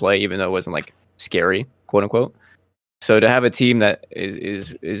creepy to play, even though it wasn't like scary, quote unquote. So to have a team that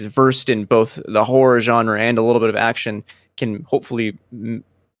is versed in both the horror genre and a little bit of action can hopefully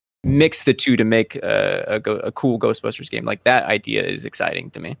mix the two to make a cool Ghostbusters game. Like that idea is exciting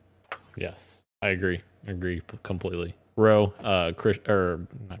to me. Yes, I agree completely. Ro, not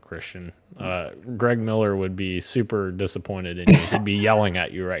Christian, Greg Miller would be super disappointed in you. He'd be yelling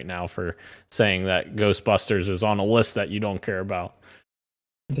at you right now for saying that Ghostbusters is on a list that you don't care about.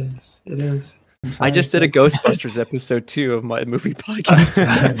 It is. I just did a Ghostbusters episode 2 of my movie podcast.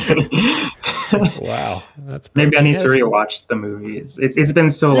 Wow, that's perfect. Maybe I need to rewatch the movies. It's been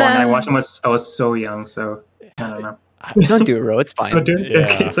so long. I watched them when I was so young, so I don't know. Don't do it, Ro. It's fine.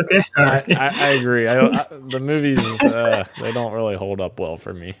 Yeah. It's okay. Right. I agree. The movies they don't really hold up well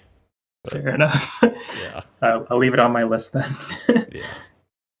for me. But, fair enough. Yeah, I'll leave it on my list then.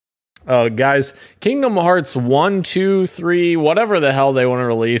 Yeah. Guys, Kingdom Hearts 1, 2, 3, whatever the hell they want to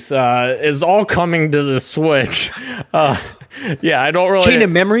release, is all coming to the Switch. Yeah, I don't really... Chain of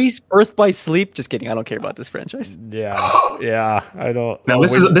Memories, Birth by Sleep. Just kidding. I don't care about this franchise. Yeah, I don't... No,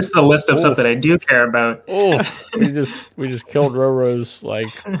 this is a list of stuff that I do care about. We just killed Roro's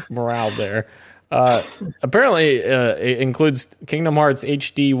morale there. Apparently, it includes Kingdom Hearts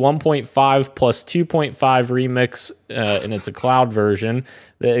HD 1.5 plus 2.5 remix, and it's a cloud version.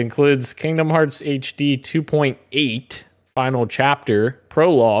 That includes Kingdom Hearts HD 2.8 final chapter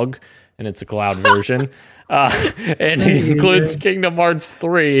prologue, and it's a cloud version. And it includes Kingdom Hearts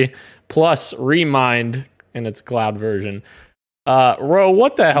 3 plus Remind, and it's a cloud version. Ro,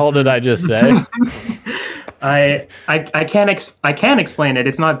 what the hell did I just say? I can't explain it.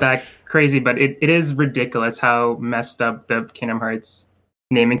 It's not that crazy, but it is ridiculous how messed up the Kingdom Hearts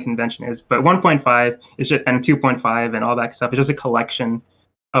naming convention is. But 1.5 is just, and 2.5 and all that stuff is just a collection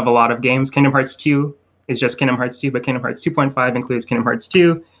of a lot of games. Kingdom Hearts 2 is just Kingdom Hearts 2, but Kingdom Hearts 2.5 includes Kingdom Hearts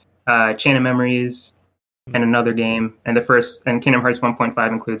 2, Chain of Memories, and another game. And Kingdom Hearts 1.5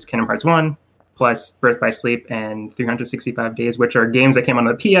 includes Kingdom Hearts 1 plus Birth by Sleep and 365 Days, which are games that came on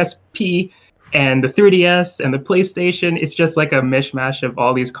the PSP and the 3DS and the PlayStation. It's just like a mishmash of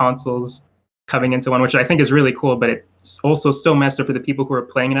all these consoles coming into one, which I think is really cool, but it's also so messed up for the people who were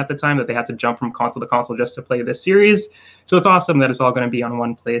playing it at the time that they had to jump from console to console just to play this series. So it's awesome that it's all going to be on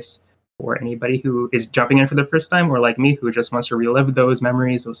one place for anybody who is jumping in for the first time, or like me, who just wants to relive those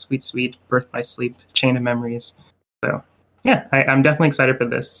memories, those sweet Birth by Sleep, Chain of Memories. So yeah, I'm definitely excited for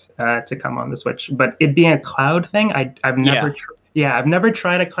this to come on the Switch. But it being a cloud thing, I've never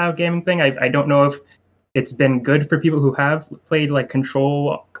tried a cloud gaming thing. I don't know if it's been good for people who have played like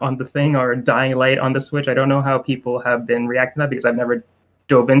Control on the thing or Dying Light on the Switch. I don't know how people have been reacting to that because I've never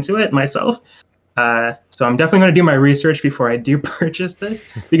dove into it myself. So I'm definitely going to do my research before I do purchase this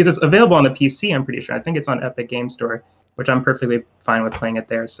because it's available on the PC, I'm pretty sure. I think it's on Epic Game Store, which I'm perfectly fine with playing it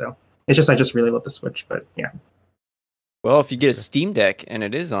there. So it's just I just really love the Switch, but yeah. Well, if you get a Steam Deck and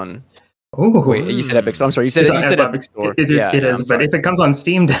it is on... Oh, wait, you said Epic Store. I'm sorry, you said Epic Store. It is, but if it comes on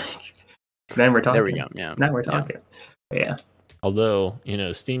Steam Deck, then we're talking. There we go, yeah. Now we're talking. Yeah. Although,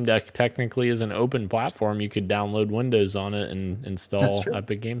 Steam Deck technically is an open platform. You could download Windows on it and install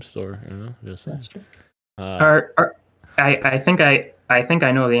Epic Game Store. Just saying. That's true. I think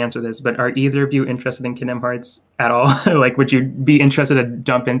I know the answer to this, but are either of you interested in Kingdom Hearts at all? Like, would you be interested to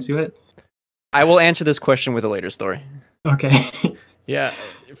jump into it? I will answer this question with a later story. Okay. Yeah,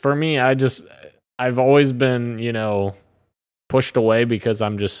 for me, I've always been, pushed away because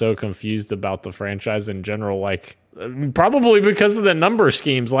I'm just so confused about the franchise in general. Like, probably because of the number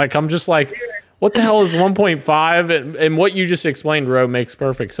schemes. Like, I'm just like, what the hell is 1.5? And what you just explained, Ro, makes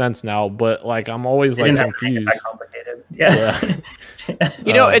perfect sense now. But like, I'm always like confused. That complicated. Yeah.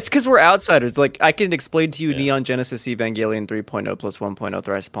 It's because we're outsiders. Like, I can explain to you Neon Genesis Evangelion 3.0 plus 1.0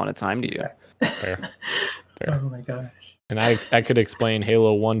 Thrice Upon a Time to you. Fair. Oh my gosh. And I could explain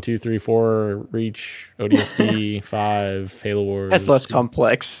Halo 1, 2, 3, 4, Reach, ODST, 5, Halo Wars. That's less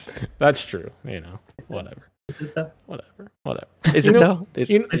complex. That's true. Whatever. Is it though? Whatever. Is You it know- though?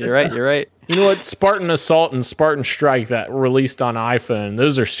 you- You're right. You're right. You know what? Spartan Assault and Spartan Strike that were released on iPhone.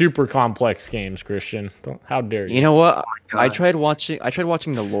 Those are super complex games, Christian. How dare you? You know what? God. I tried watching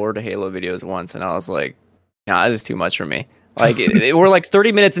the Lord of Halo videos once, and I was like, "Nah, this is too much for me." Like, we're like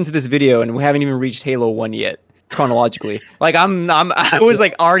 30 minutes into this video, and we haven't even reached Halo 1 yet chronologically. Like, I was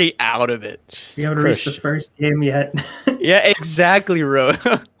like already out of it. We haven't reached the first game yet. Yeah, exactly, Ro.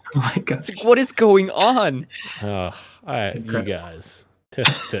 Oh my god. It's like, what is going on? You guys.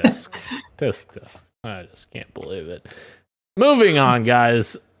 Tisk. I just can't believe it. Moving on,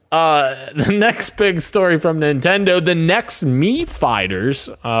 guys. The next big story from Nintendo, the next Mii fighters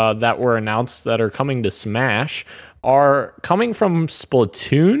that were announced that are coming to Smash are coming from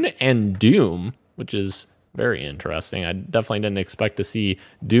Splatoon and Doom, which is very interesting. I definitely didn't expect to see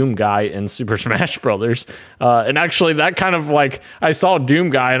Doom Guy in Super Smash Brothers. And actually, that kind of like, I saw Doom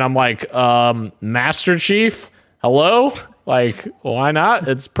Guy and I'm like, Master Chief, hello? Like, why not?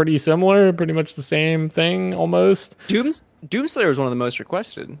 It's pretty similar, pretty much the same thing almost. Doomslayer is one of the most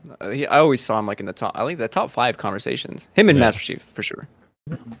requested. I always saw him like in the top. I think the top 5 conversations. Him and Master Chief for sure.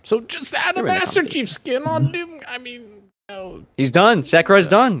 So just add a Master Chief skin on Doom. I mean, no. He's done. Sakurai's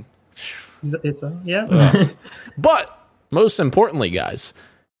done. It's yeah. But most importantly, guys,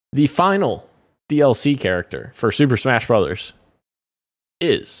 the final DLC character for Super Smash Brothers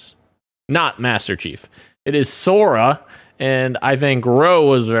is not Master Chief. It is Sora, and I think Ro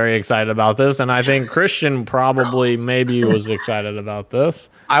was very excited about this, and I think Christian probably maybe was excited about this.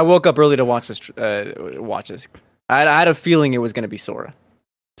 I woke up early to watch this. I had a feeling it was going to be Sora.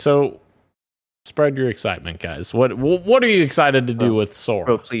 So, spread your excitement, guys. What are you excited to do with Sora?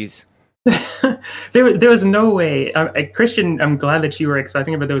 Bro, please. there was no way. Christian, I'm glad that you were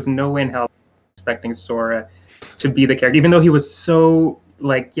expecting it, but there was no way in hell expecting Sora to be the character, even though he was so,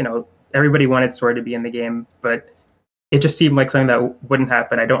 like, you know, everybody wanted Sora to be in the game, but it just seemed like something that wouldn't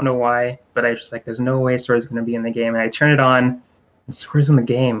happen. I don't know why, but I was just like, there's no way Sora's going to be in the game. And I turn it on, and Sora's in the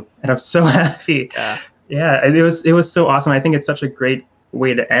game, and I'm so happy. Yeah, it was so awesome. I think it's such a great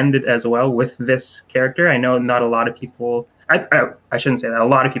way to end it as well with this character. I know not a lot of people. I shouldn't say that. A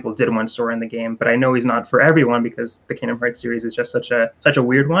lot of people did want Sora in the game, but I know he's not for everyone because the Kingdom Hearts series is just such a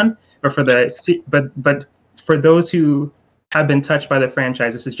weird one. But for those who have been touched by the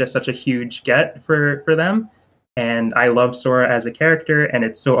franchise, this is just such a huge get for them. And I love Sora as a character, and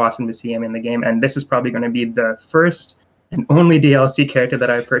it's so awesome to see him in the game. And this is probably going to be the first and only DLC character that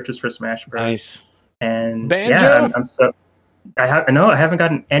I purchased for Smash Bros. Nice. And Banjo? yeah, I'm so. I haven't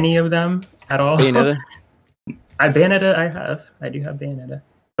gotten any of them at all. Bayonetta? Bayonetta, I do have Bayonetta,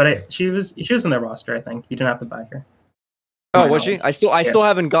 but she was in the roster. I think you didn't have to buy her. Oh, was she? I still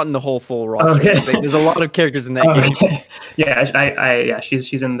haven't gotten the whole full roster. Okay. There's a lot of characters in that game. Okay. Yeah,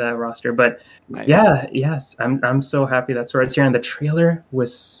 she's in the roster, but Nice. yes, I'm so happy that Sora's here, and the trailer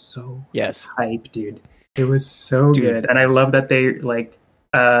was so Yes. hype, dude. It was so Dude. good, and I love that they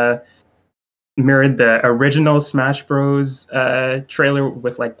mirrored the original Smash Bros. Trailer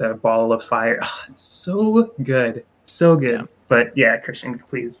with like the ball of fire. Oh, it's so good, so good. Yeah. But yeah, Christian,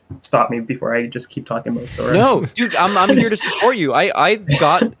 please stop me before I just keep talking about Sora. No, dude, I'm here to support you. I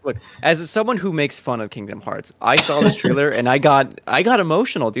got look, as someone who makes fun of Kingdom Hearts, I saw this trailer and I got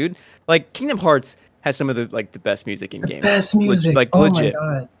emotional, dude. Like Kingdom Hearts has some of the best music in games. Best music, Like oh legit. my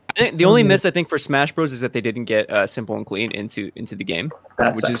god. I think It's the so only good. miss I think for Smash Bros is that they didn't get Simple and Clean into the game,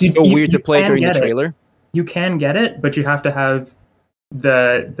 That which is sucks. so weird to play can during the get it. trailer. You can get it, but you have to have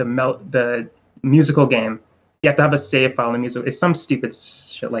the musical game. You have to have a save file in the music. It's some stupid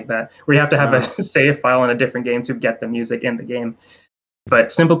shit like that, where you have to have a save file in a different game to get the music in the game.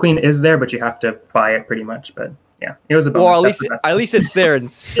 But Simple Clean is there, but you have to buy it pretty much. But yeah, it was about. Well, at least it's there in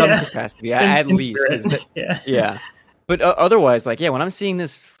some Yeah. capacity. At In least, 'cause spirit. Yeah. yeah. But otherwise, like, yeah, when I'm seeing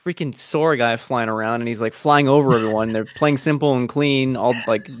this freaking Sora guy flying around and he's like flying over everyone, they're playing Simple and Clean, all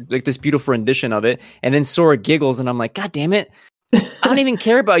like this beautiful rendition of it, and then Sora giggles, and I'm like, God damn it, I don't even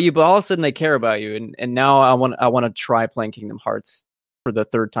care about you, but all of a sudden I care about you, and now I want to try playing Kingdom Hearts for the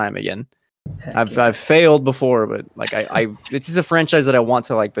 3rd time again. I've failed before, but like this is a franchise that I want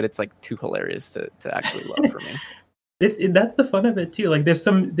to like, but it's like too hilarious to actually love for me. That's the fun of it too. Like there's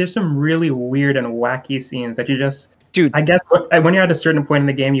some really weird and wacky scenes that you just. Dude, I guess when you're at a certain point in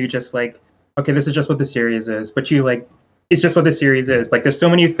the game, you just like, okay, this is just what the series is. But you like, it's just what the series is. Like, there's so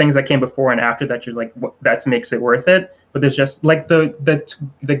many things that came before and after that you're like, that makes it worth it. But there's just like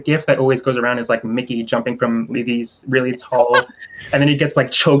the gif that always goes around is like Mickey jumping from these really tall, and then he gets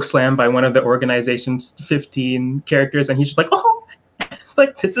like choke slammed by one of the organization's 15 characters, and he's just like, oh, it's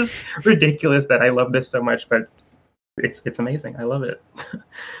like this is ridiculous that I love this so much, but it's amazing. I love it.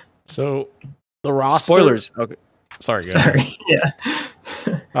 So The roster. Spoilers. Okay. Sorry, go ahead. Sorry.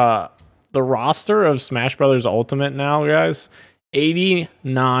 Yeah. The roster of Smash Brothers Ultimate now, guys,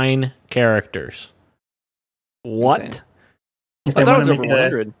 89 characters. What? Insane. If I they thought it wanna was over make it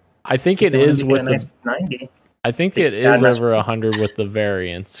 100. I think if it they wanna is make with a the. nice 90. I think it Yeah, is that's- over 100 with the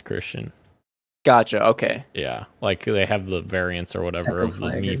variants, Christian. Gotcha. Okay. Yeah, like they have the variants or whatever Echo of the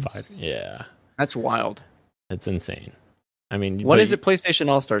Mii fighters. fighter. Yeah, That's wild. it's insane. I mean, When but- is it PlayStation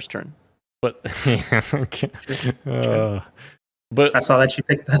All Stars turn? But, but I saw that you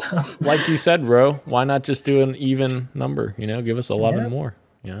picked that up. like you said, bro, why not just do an even number? You know, give us 11 Yeah. more.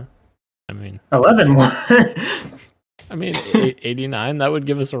 Yeah, I mean, 11 more. 89. That would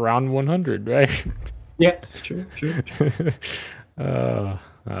give us around 100, right? Yes, true. I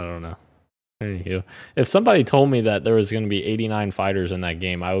don't know. Anywho, if somebody told me that there was going to be 89 fighters in that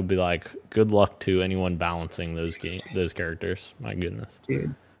game, I would be like, good luck to anyone balancing those characters. My goodness.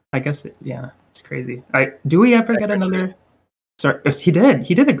 Dude, I guess it's crazy. Do we ever get another? Sorry, he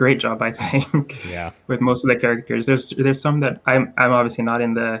did a great job, I think. Yeah. With most of the characters, there's some that I'm obviously not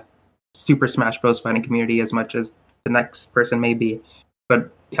in the Super Smash Bros. Fighting community as much as the next person may be, but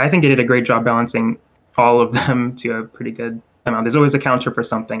I think he did a great job balancing all of them to a pretty good amount. There's always a counter for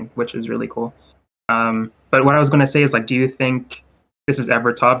something, which is really cool. But what I was going to say is, like, do you think this is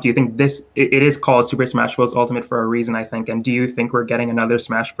ever top? Do you think it is called Super Smash Bros. Ultimate for a reason, I think, and do you think we're getting another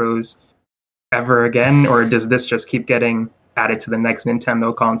Smash Bros. Ever again, or does this just keep getting added to the next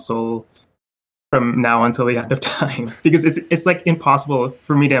Nintendo console from now until the end of time? Because it's like impossible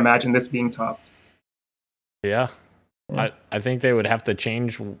for me to imagine this being topped. Yeah. Yeah. I think they would have to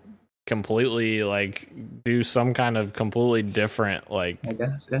change completely, like do some kind of completely different I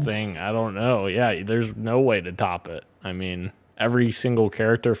guess. Yeah. thing. I don't know. Yeah, there's no way to top it. I mean, every single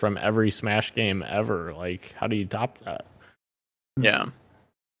character from every Smash game ever. Like, how do you top that? Yeah.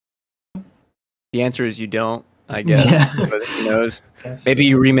 The answer is you don't, I guess. Yeah. But who knows? Yes. Maybe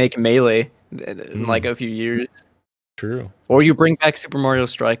you remake Melee in like a few years. True. Or you bring back Super Mario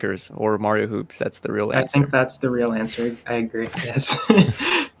Strikers or Mario Hoops. That's the real I answer. think that's the real answer. I agree. Yes.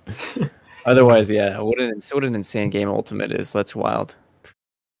 Otherwise, yeah, what an insane game Ultimate is. That's wild.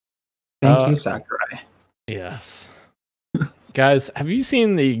 Thank you, Sakurai. Yes. Guys, have you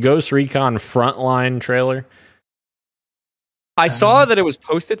seen the Ghost Recon Frontline trailer? I saw that it was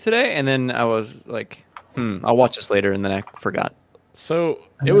posted today, and then I was like, I'll watch this later, and then I forgot. So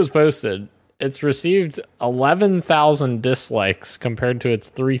it was posted. It's received 11,000 dislikes compared to its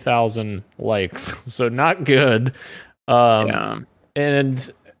 3,000 likes. So not good. Yeah.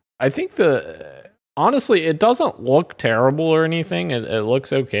 And I think honestly, it doesn't look terrible or anything. It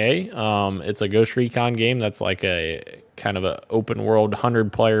looks okay. It's a Ghost Recon game that's like a kind of a open world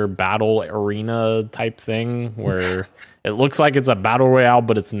 100-player battle arena type thing where it looks like it's a battle royale,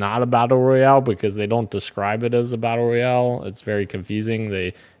 but it's not a battle royale because they don't describe it as a battle royale. It's very confusing.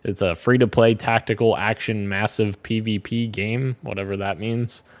 It's a free-to-play tactical action massive PvP game, whatever that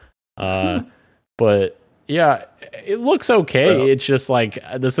means. But yeah, it looks okay. Well, it's just like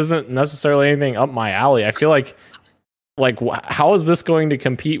this isn't necessarily anything up my alley. I feel like how is this going to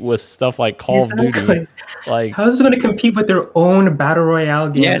compete with stuff like Call of Duty? Exactly. Like, How is it going to compete with their own battle royale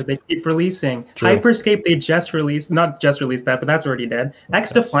games Yes. that they keep releasing? True. Hyperscape, they not just released that, but that's already dead.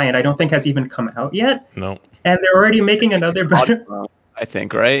 X Defiant, I don't think has even come out yet, no. and they're already making another battle. I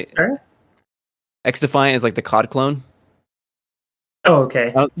think, right? Sorry? X Defiant is like the COD clone. Oh,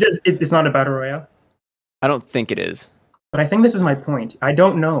 okay. Oh. It's not a battle royale, I don't think it is. but I think this is my point. I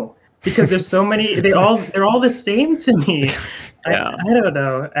don't know because there's so many. They're all the same to me. Yeah. I don't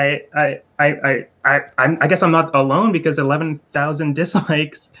know. I guess I'm not alone because 11,000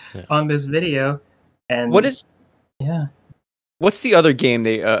 dislikes Yeah. on this video. And What's the other game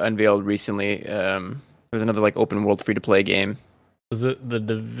they unveiled recently? There's another like open world free to play game. Is it the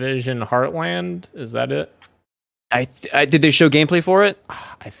Division Heartland? Is that it? Did they show gameplay for it?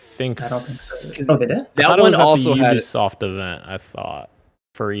 I think I don't think so. so. Oh, they did? I That thought it one was at also the had Ubisoft event, I thought,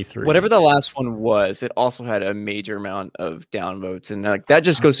 for E3. whatever the last one was. It also had a major amount of downvotes, and like that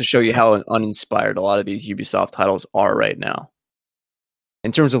just goes to show you how uninspired a lot of these Ubisoft titles are right now.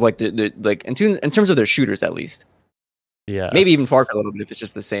 In terms of like in terms of their shooters, at least. Yeah. Maybe even Far Cry a little bit if it's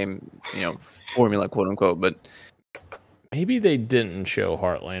just the same, formula, quote unquote. But Maybe they didn't show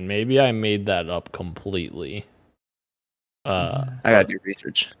Heartland. Maybe I made that up completely. I gotta do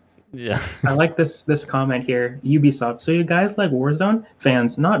research. Yeah. I like this comment here. Ubisoft. So you guys like Warzone?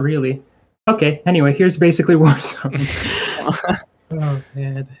 Fans? Not really. Okay. Anyway, here's basically Warzone. Oh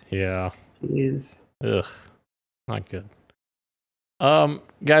man. Yeah. Jeez. Ugh. Not good.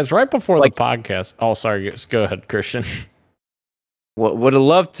 Guys, right before the podcast. Oh, sorry. Go ahead, Christian. would have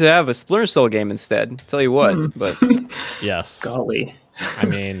loved to have a Splinter Cell game instead. Tell you what, but Yes. Golly. I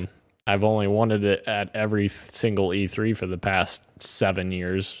mean, I've only wanted it at every single E3 for the past 7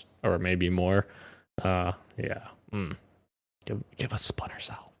 years, or maybe more. Yeah. Give us Splinter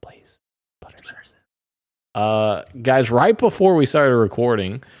Cell, please. Splinter Cell. Guys, right before we started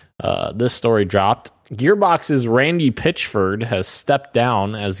recording, this story dropped. Gearbox's Randy Pitchford has stepped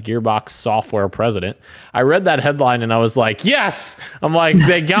down as Gearbox software president. I read that headline and I was like, yes! I'm like,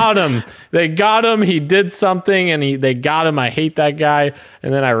 they got him. They got him. He did something and they got him. I hate that guy.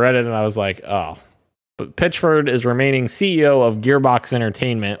 And then I read it and I was like, oh. But Pitchford is remaining CEO of Gearbox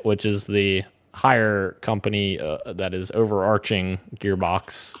Entertainment, which is the higher company that is overarching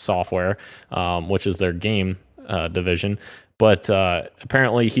Gearbox software, which is their game division. But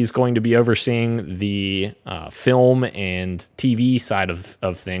apparently he's going to be overseeing the film and TV side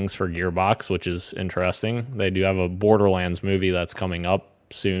of things for Gearbox, which is interesting. They do have a Borderlands movie that's coming up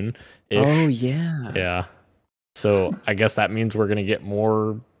soon. oh yeah, Yeah. So I guess that means we're going to get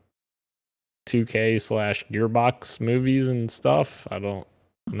more 2K/Gearbox movies and stuff. I'm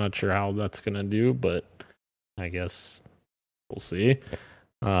not sure how that's going to do, but I guess we'll see.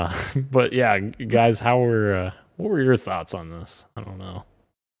 But yeah, guys, what were your thoughts on this? I don't know.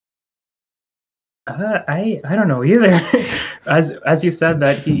 I don't know either. As you said,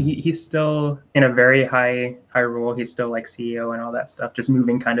 that he's still in a very high role. He's still like CEO and all that stuff, just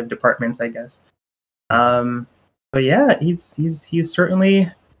moving kind of departments, I guess. But yeah, he's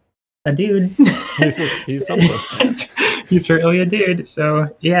certainly a dude. He's something. He's certainly a dude.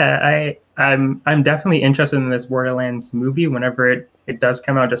 So yeah, I'm definitely interested in this Borderlands movie whenever it does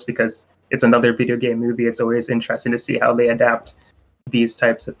come out, just because it's another video game movie. It's always interesting to see how they adapt these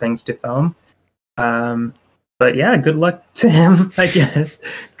types of things to film. But yeah, good luck to him, I guess,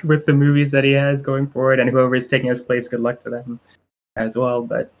 with the movies that he has going forward, and whoever is taking his place, good luck to them as well.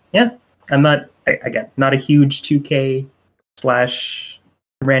 But yeah, I'm not a huge 2K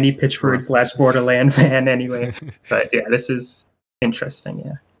 / Randy Pitchford / Borderland fan anyway. But yeah, this is interesting.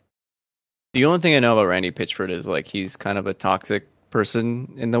 Yeah. The only thing I know about Randy Pitchford is like he's kind of a toxic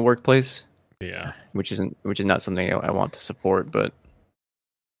person in the workplace. Yeah. Which is not something I want to support, but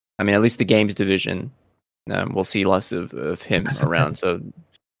I mean, at least the games division, we'll see less of him around, so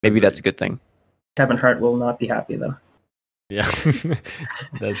maybe that's a good thing. Kevin Hart will not be happy though. Yeah.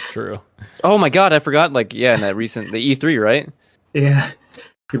 That's true. Oh my god, I forgot, like, yeah, in that recent, the E3, right? Yeah.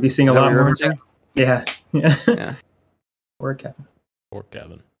 You'll be seeing Is a that lot what more. you're referencing? Yeah. Yeah. Poor Kevin. Poor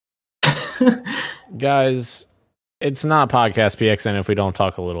Kevin. Guys, it's not Podcast PXN if we don't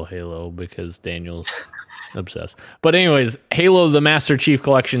talk a little Halo, because Daniel's obsessed. But anyways, Halo the Master Chief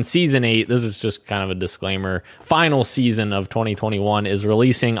Collection Season 8, this is just kind of a disclaimer, final season of 2021 is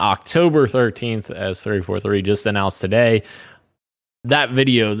releasing October 13th, as 343 just announced today. That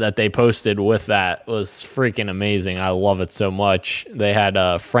video that they posted with that was freaking amazing. I love it so much. They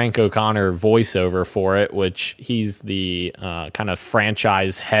had Frank O'Connor voiceover for it, which he's the kind of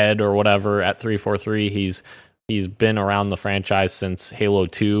franchise head or whatever at 343. He's been around the franchise since Halo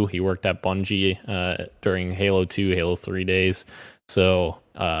 2. He worked at Bungie during Halo 2, Halo 3 days. So,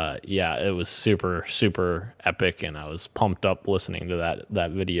 yeah, it was super, super epic, and I was pumped up listening to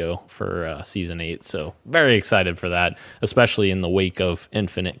that video for Season 8. So, very excited for that, especially in the wake of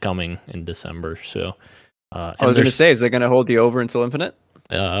Infinite coming in December. So, I was going to say, is they going to hold you over until Infinite?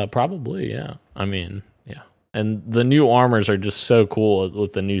 Probably, yeah. I mean, yeah. And the new armors are just so cool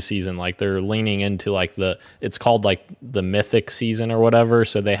with the new season. Like, they're leaning into, like, it's called, like, the Mythic season or whatever.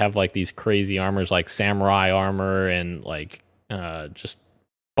 So, they have, like, these crazy armors, like samurai armor and, like, just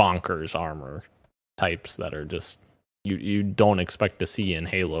bonkers armor types that are just you don't expect to see in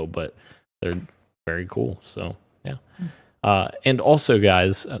Halo, but they're very cool. So yeah. And also,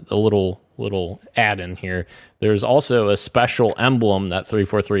 guys, a little add in here. There's also a special emblem that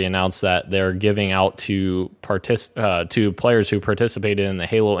 343 announced that they're giving out to players who participated in the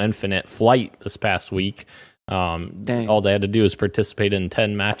Halo Infinite flight this past week. All they had to do is participate in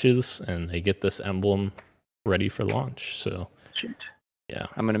 10 matches, and they get this emblem ready for launch. So. Yeah,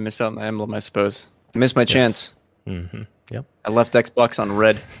 I'm gonna miss out on the emblem, I suppose. Miss my chance. Mm-hmm. Yep. I left Xbox on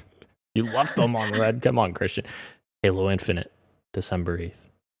red. You left them on red. Come on, Christian. Halo Infinite, December 8th.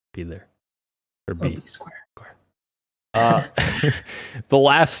 Be there. Or be square. The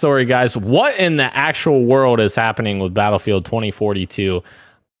last story, guys. What in the actual world is happening with Battlefield 2042?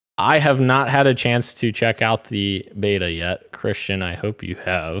 I have not had a chance to check out the beta yet. Christian, I hope you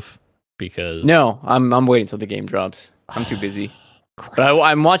have, because no, I'm waiting until the game drops. I'm too busy. But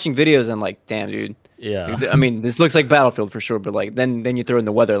I'm watching videos and I'm like, damn, dude. Yeah. I mean, this looks like Battlefield for sure, but like then you throw in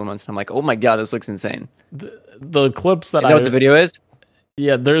the weather elements, and I'm like, oh my god, this looks insane. The clips that Is that what the video is?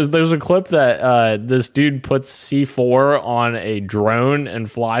 Yeah, there's a clip that this dude puts C4 on a drone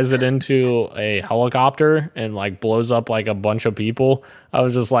and flies it into a helicopter and like blows up like a bunch of people. I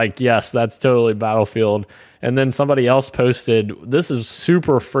was just like, yes, that's totally Battlefield. And then somebody else posted, this is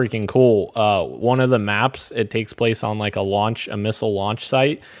super freaking cool. One of the maps, it takes place on like a missile launch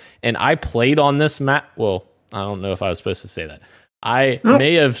site. And I played on this map. Well, I don't know if I was supposed to say that. I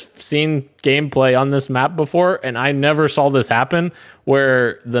may have seen gameplay on this map before, and I never saw this happen,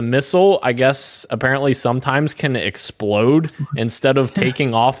 where the missile, I guess, apparently sometimes can explode instead of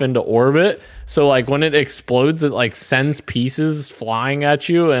taking off into orbit. So, like, when it explodes, it, like, sends pieces flying at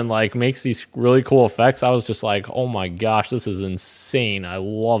you and, like, makes these really cool effects. I was just like, oh my gosh, this is insane. I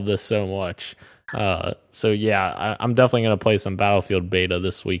love this so much. So, yeah, I'm definitely going to play some Battlefield beta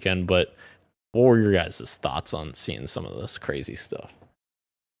this weekend, but what were your guys' thoughts on seeing some of this crazy stuff?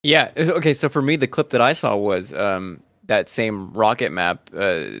 Yeah. Okay. So for me, the clip that I saw was that same rocket map.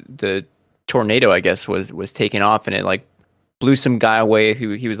 The tornado, I guess, was taken off, and it like blew some guy away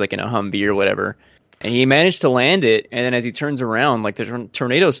who he was like in a Humvee or whatever, and he managed to land it. And then as he turns around, like the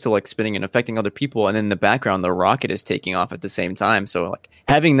tornado is still like spinning and affecting other people, and then in the background, the rocket is taking off at the same time. So like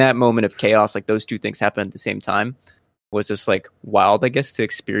having that moment of chaos, like those two things happen at the same time, was just like wild, I guess, to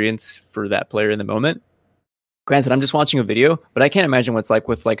experience for that player in the moment. Granted, I'm just watching a video, but I can't imagine what it's like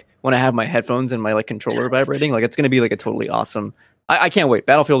with like when I have my headphones and my like controller vibrating. Like it's gonna be like a totally awesome. I can't wait.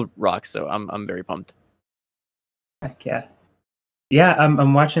 Battlefield rocks, so I'm very pumped. Heck yeah. Yeah,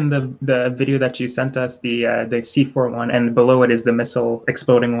 I'm watching the video that you sent us, the C4 one, and below it is the missile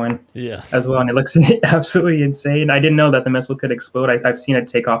exploding one. Yes. As well, and it looks absolutely insane. I didn't know that the missile could explode. I've seen it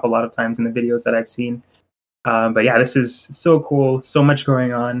take off a lot of times in the videos that I've seen. But yeah, this is so cool. So much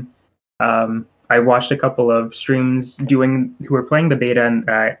going on. I watched a couple of streams who were playing the beta, and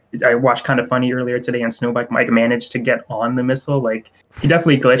I watched Kind of Funny earlier today, and Snowbike Mike managed to get on the missile. Like he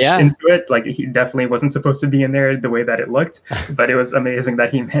definitely glitched into it. Like he definitely wasn't supposed to be in there the way that it looked, but it was amazing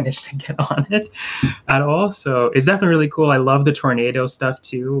that he managed to get on it at all. So it's definitely really cool. I love the tornado stuff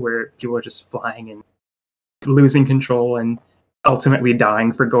too, where people are just flying and losing control and ultimately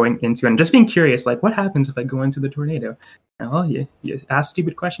dying for going into and just being curious, like what happens if I go into the tornado? Well, you ask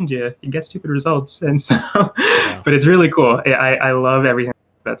stupid questions, you get stupid results, and so. But it's really cool. I love everything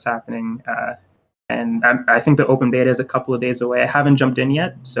that's happening, and I think the open beta is a couple of days away. I haven't jumped in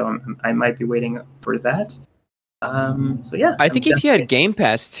yet, so I might be waiting for that. So yeah, I think if you had Game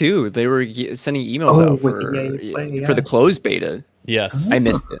Pass too, they were sending emails out for the closed beta. Yes, I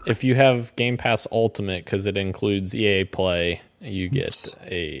missed it. If you have Game Pass Ultimate, because it includes EA Play, you get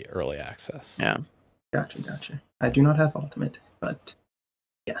a early access. Yeah. Gotcha. I do not have Ultimate, but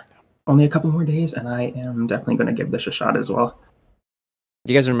yeah, only a couple more days, and I am definitely going to give this a shot as well.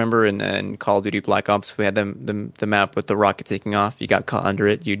 Do you guys remember in Call of Duty Black Ops, we had the map with the rocket taking off? You got caught under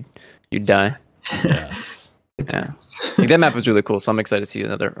it, you'd die. Yes. Yeah. Like, that map was really cool, so I'm excited to see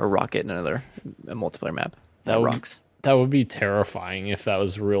a rocket and a multiplayer map. That rocks. That would be terrifying if that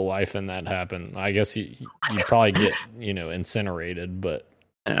was real life and that happened. I guess you'd probably get incinerated, but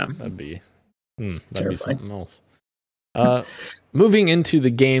that'd be something else. Moving into the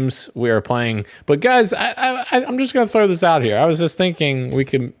games we are playing, but guys, I'm just gonna throw this out here. I was just thinking we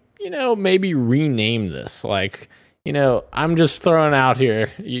could maybe rename this. Like I'm just throwing out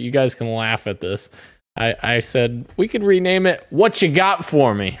here. You guys can laugh at this. I said we could rename it "What You Got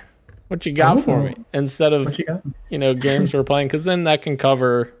For Me." What you got for me instead of games we're playing, because then that can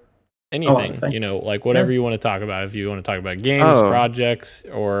cover anything. Like whatever you want to talk about. If you want to talk about games, projects,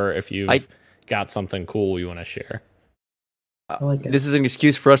 or if you've got something cool you want to share. This is an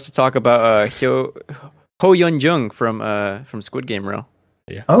excuse for us to talk about Ho Yun Jung from Squid Game, Real.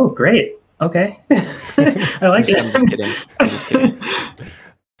 Yeah. Oh, great. Okay. I like it. I'm just kidding.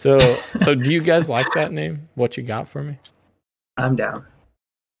 So do you guys like that name? What You Got For Me? I'm down.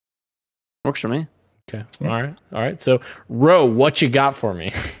 Works for me. Okay. Yeah. All right. So, Ro, what you got for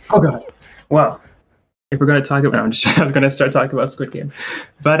me? Oh God. Well, if we're going to talk about, I was going to start talking about Squid Game,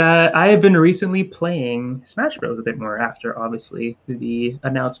 but I have been recently playing Smash Bros. A bit more after, obviously, the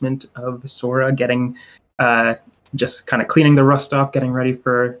announcement of Sora getting, just kind of cleaning the rust off, getting ready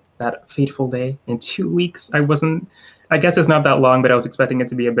for that fateful day in 2 weeks. I guess it's not that long, but I was expecting it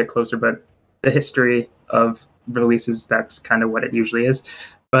to be a bit closer. But the history of releases, that's kind of what it usually is.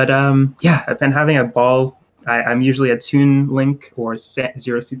 But I've been having a ball. I'm usually a Toon Link or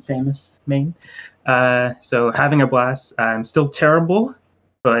Zero Suit Samus main. So having a blast. I'm still terrible,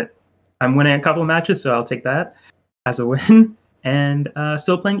 but I'm winning a couple matches, so I'll take that as a win. And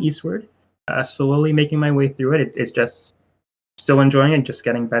still playing Eastward. slowly making my way through it. It's just still enjoying it, just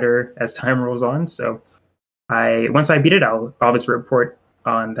getting better as time rolls on. So once I beat it, I'll obviously report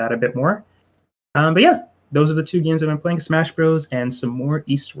on that a bit more. But yeah, those are the two games I've been playing: Smash Bros. And some more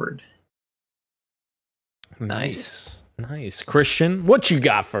Eastward. Nice. Christian, what you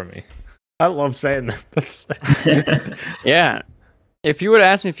got for me? I love saying that. That's yeah. If you would have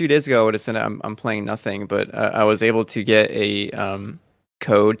asked me a few days ago, I would have said I'm playing nothing, but I was able to get a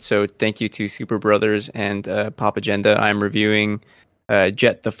code. So thank you to Super Brothers and Pop Agenda. I'm reviewing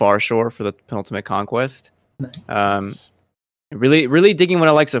Jet the Far Shore for the Penultimate Conquest. Nice. Really digging what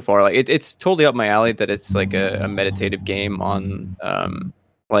I like so far. Like it's totally up my alley that it's like a meditative game on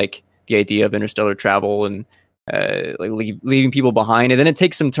like the idea of interstellar travel and like leaving people behind, and then it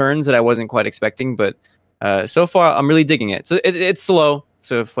takes some turns that I wasn't quite expecting. But so far, I'm really digging it. So it's slow.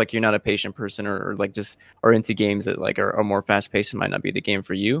 So if like you're not a patient person or like just are into games that like are more fast paced, it might not be the game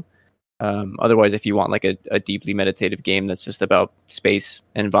for you. Otherwise, if you want like a deeply meditative game that's just about space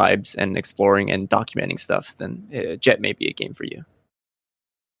and vibes and exploring and documenting stuff, then Jet may be a game for you.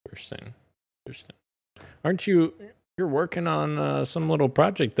 Interesting. Aren't you? You're working on some little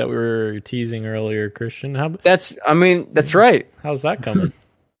project that we were teasing earlier, Christian. That's right. How's that coming?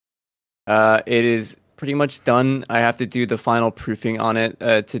 It is pretty much done. I have to do the final proofing on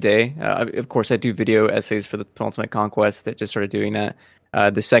it today. Of course, I do video essays for the Penultimate Conquest that just started doing that.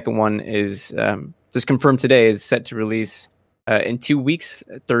 The second one is just confirmed today, is set to release in 2 weeks,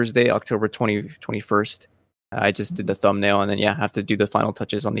 Thursday, October 21st. I just did the thumbnail and then have to do the final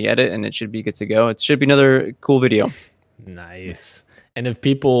touches on the edit, and it should be good to go. It should be another cool video. Nice. And if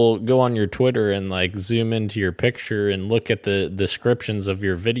people go on your Twitter and like zoom into your picture and look at the descriptions of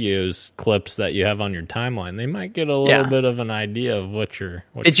your videos clips that you have on your timeline, they might get a little bit of an idea of what you're.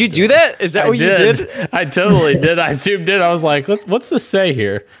 Did you do that? Is that what you did? I totally did. I zoomed in. I was like, what's this say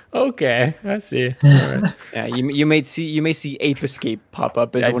here? Okay, I see. All right. Yeah, you may see Ape Escape pop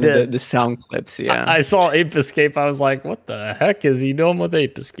up as one of the sound clips. Yeah, I saw Ape Escape. I was like, what the heck is he doing with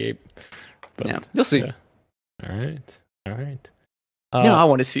Ape Escape? But, yeah, you'll see. Yeah. All right. No, I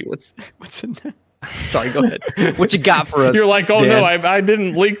want to see what's in there. Sorry, go ahead. What you got for us? You're like, oh, Dan? No, I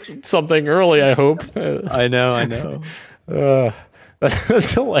didn't leak something early, I hope. I know.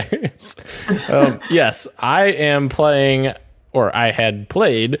 That's hilarious. Yes, I am playing, or I had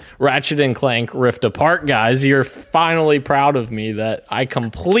played Ratchet and Clank Rift Apart. Guys, you're finally proud of me that I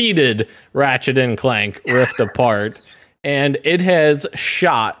completed Ratchet and Clank Rift Apart. And it has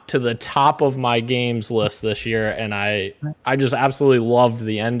shot to the top of my games list this year, and I just absolutely loved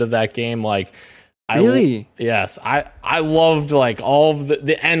the end of that game. Like, really? Yes, I loved like all of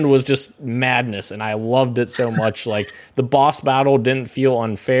the end was just madness, and I loved it so much. Like the boss battle didn't feel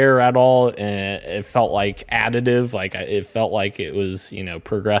unfair at all, and it felt like additive. Like it felt like it was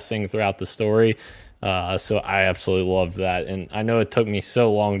progressing throughout the story. So I absolutely loved that, and I know it took me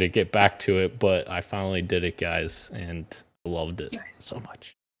so long to get back to it, but I finally did it, guys, and I loved it so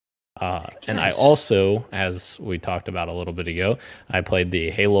much. And I also, as we talked about a little bit ago, I played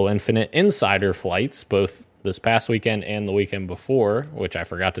the Halo Infinite Insider Flights, both this past weekend and the weekend before, which I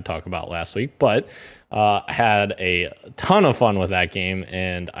forgot to talk about last week, but had a ton of fun with that game,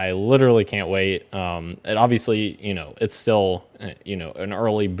 and I literally can't wait. It obviously, it's still, an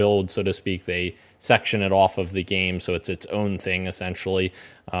early build, so to speak. They section it off of the game, so it's its own thing essentially.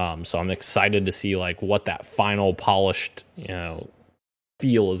 So I'm excited to see like what that final polished,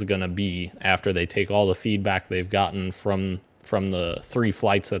 feel is going to be after they take all the feedback they've gotten from the 3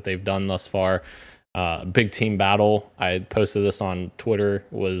 flights that they've done thus far. Big Team Battle, I posted this on Twitter,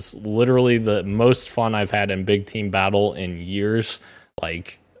 was literally the most fun I've had in Big Team Battle in years,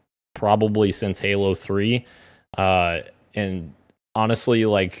 like probably since Halo 3. And honestly,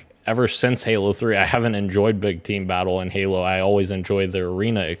 like ever since Halo 3, I haven't enjoyed Big Team Battle in Halo. I always enjoy the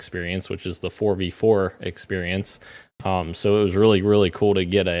arena experience, which is the 4v4 experience. So it was really, really cool to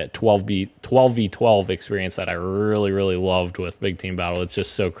get a 12v12 experience that I really, really loved with Big Team Battle. It's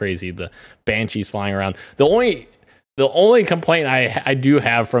just so crazy. The Banshees flying around. The only complaint I do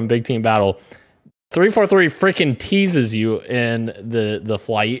have from Big Team Battle, 343 freaking teases you in the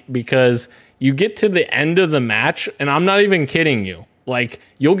flight, because you get to the end of the match, and I'm not even kidding you. Like,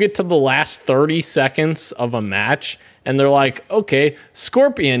 you'll get to the last 30 seconds of a match, and they're like, okay,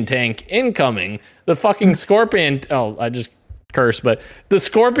 Scorpion tank incoming. The fucking Scorpion... Oh, I just cursed, but the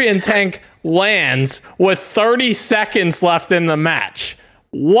Scorpion tank lands with 30 seconds left in the match.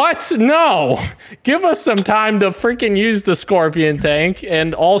 What? No! Give us some time to freaking use the Scorpion tank,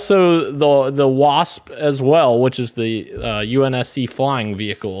 and also the Wasp as well, which is the UNSC flying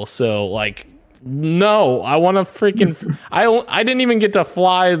vehicle. So, like, No, I want to freaking. I didn't even get to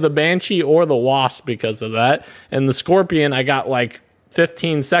fly the Banshee or the Wasp because of that, and the Scorpion I got like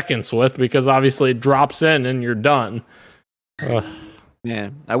 15 seconds with because obviously it drops in and you're done. Ugh.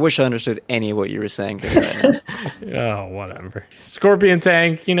 Man, I wish I understood any of what you were saying. Oh, whatever. Scorpion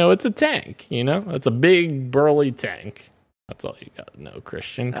tank, it's a tank, It's a big, burly tank. That's all you got to know,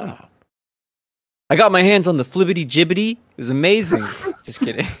 Christian. Come on. I got my hands on the Flibbity Jibbity. It was amazing. Just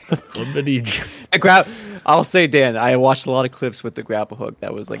kidding. Flibbity I'll say, Dan, I watched a lot of clips with the grapple hook.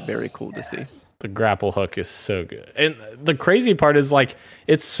 That was like very cool to see. The grapple hook is so good. And the crazy part is like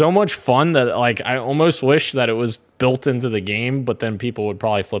it's so much fun that like I almost wish that it was built into the game, but then people would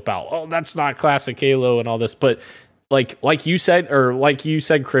probably flip out. Oh, that's not classic Halo and all this. But like you said,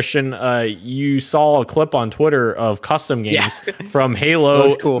 Christian, you saw a clip on Twitter of custom games from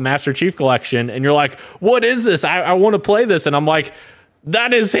Halo cool. Master Chief Collection, and you're like, what is this? I want to play this. And I'm like,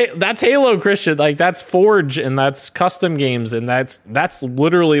 that's Halo, Christian. Like that's Forge and that's custom games, and that's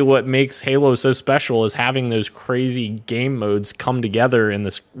literally what makes Halo so special, is having those crazy game modes come together in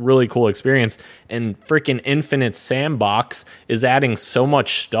this really cool experience. And freaking Infinite Sandbox is adding so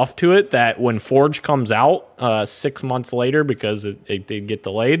much stuff to it that when Forge comes out 6 months later, because it did get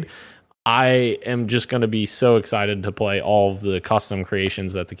delayed, I am just going to be so excited to play all of the custom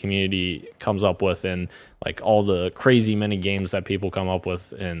creations that the community comes up with, and like all the crazy mini games that people come up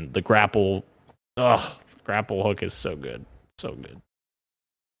with. And the grapple hook is so good. So good.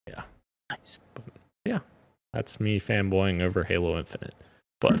 Yeah. Nice. But, yeah. That's me fanboying over Halo Infinite.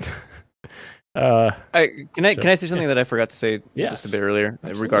 But can I say something that I forgot to say just a bit earlier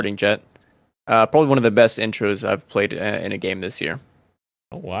regarding Jet? Probably one of the best intros I've played in a game this year.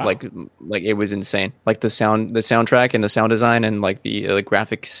 Oh wow! Like it was insane. Like the soundtrack and the sound design and like the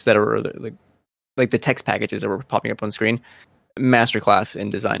graphics that are like the text packages that were popping up on screen. Masterclass in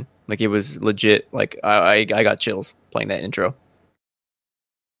design. Like it was legit. Like I got chills playing that intro.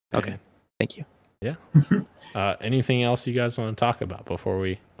 Okay, thank you. Yeah. Anything else you guys want to talk about before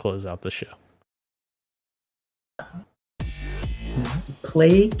we close out the show?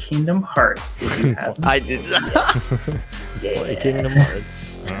 Play Kingdom Hearts if you haven't. I did. Play Kingdom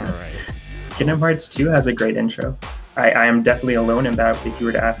Hearts. All right. Kingdom Hearts 2 has a great intro. I am definitely alone in that if you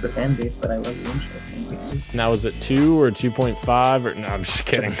were to ask the fan base, but I love the intro of Kingdom Hearts 2. Now, is it 2 or 2.5? Or no, I'm just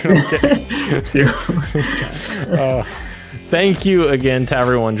kidding. I'm kidding. 2. Thank you again to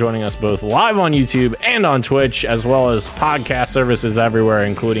everyone joining us both live on YouTube and on Twitch, as well as podcast services everywhere,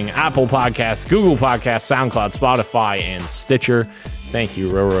 including Apple Podcasts, Google Podcasts, SoundCloud, Spotify, and Stitcher. Thank you,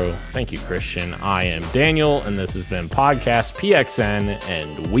 Roro. Thank you, Christian. I am Daniel, and this has been Podcast PXN,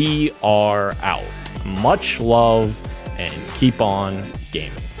 and we are out. Much love, and keep on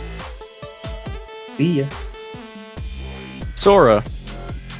gaming. See ya. Sora.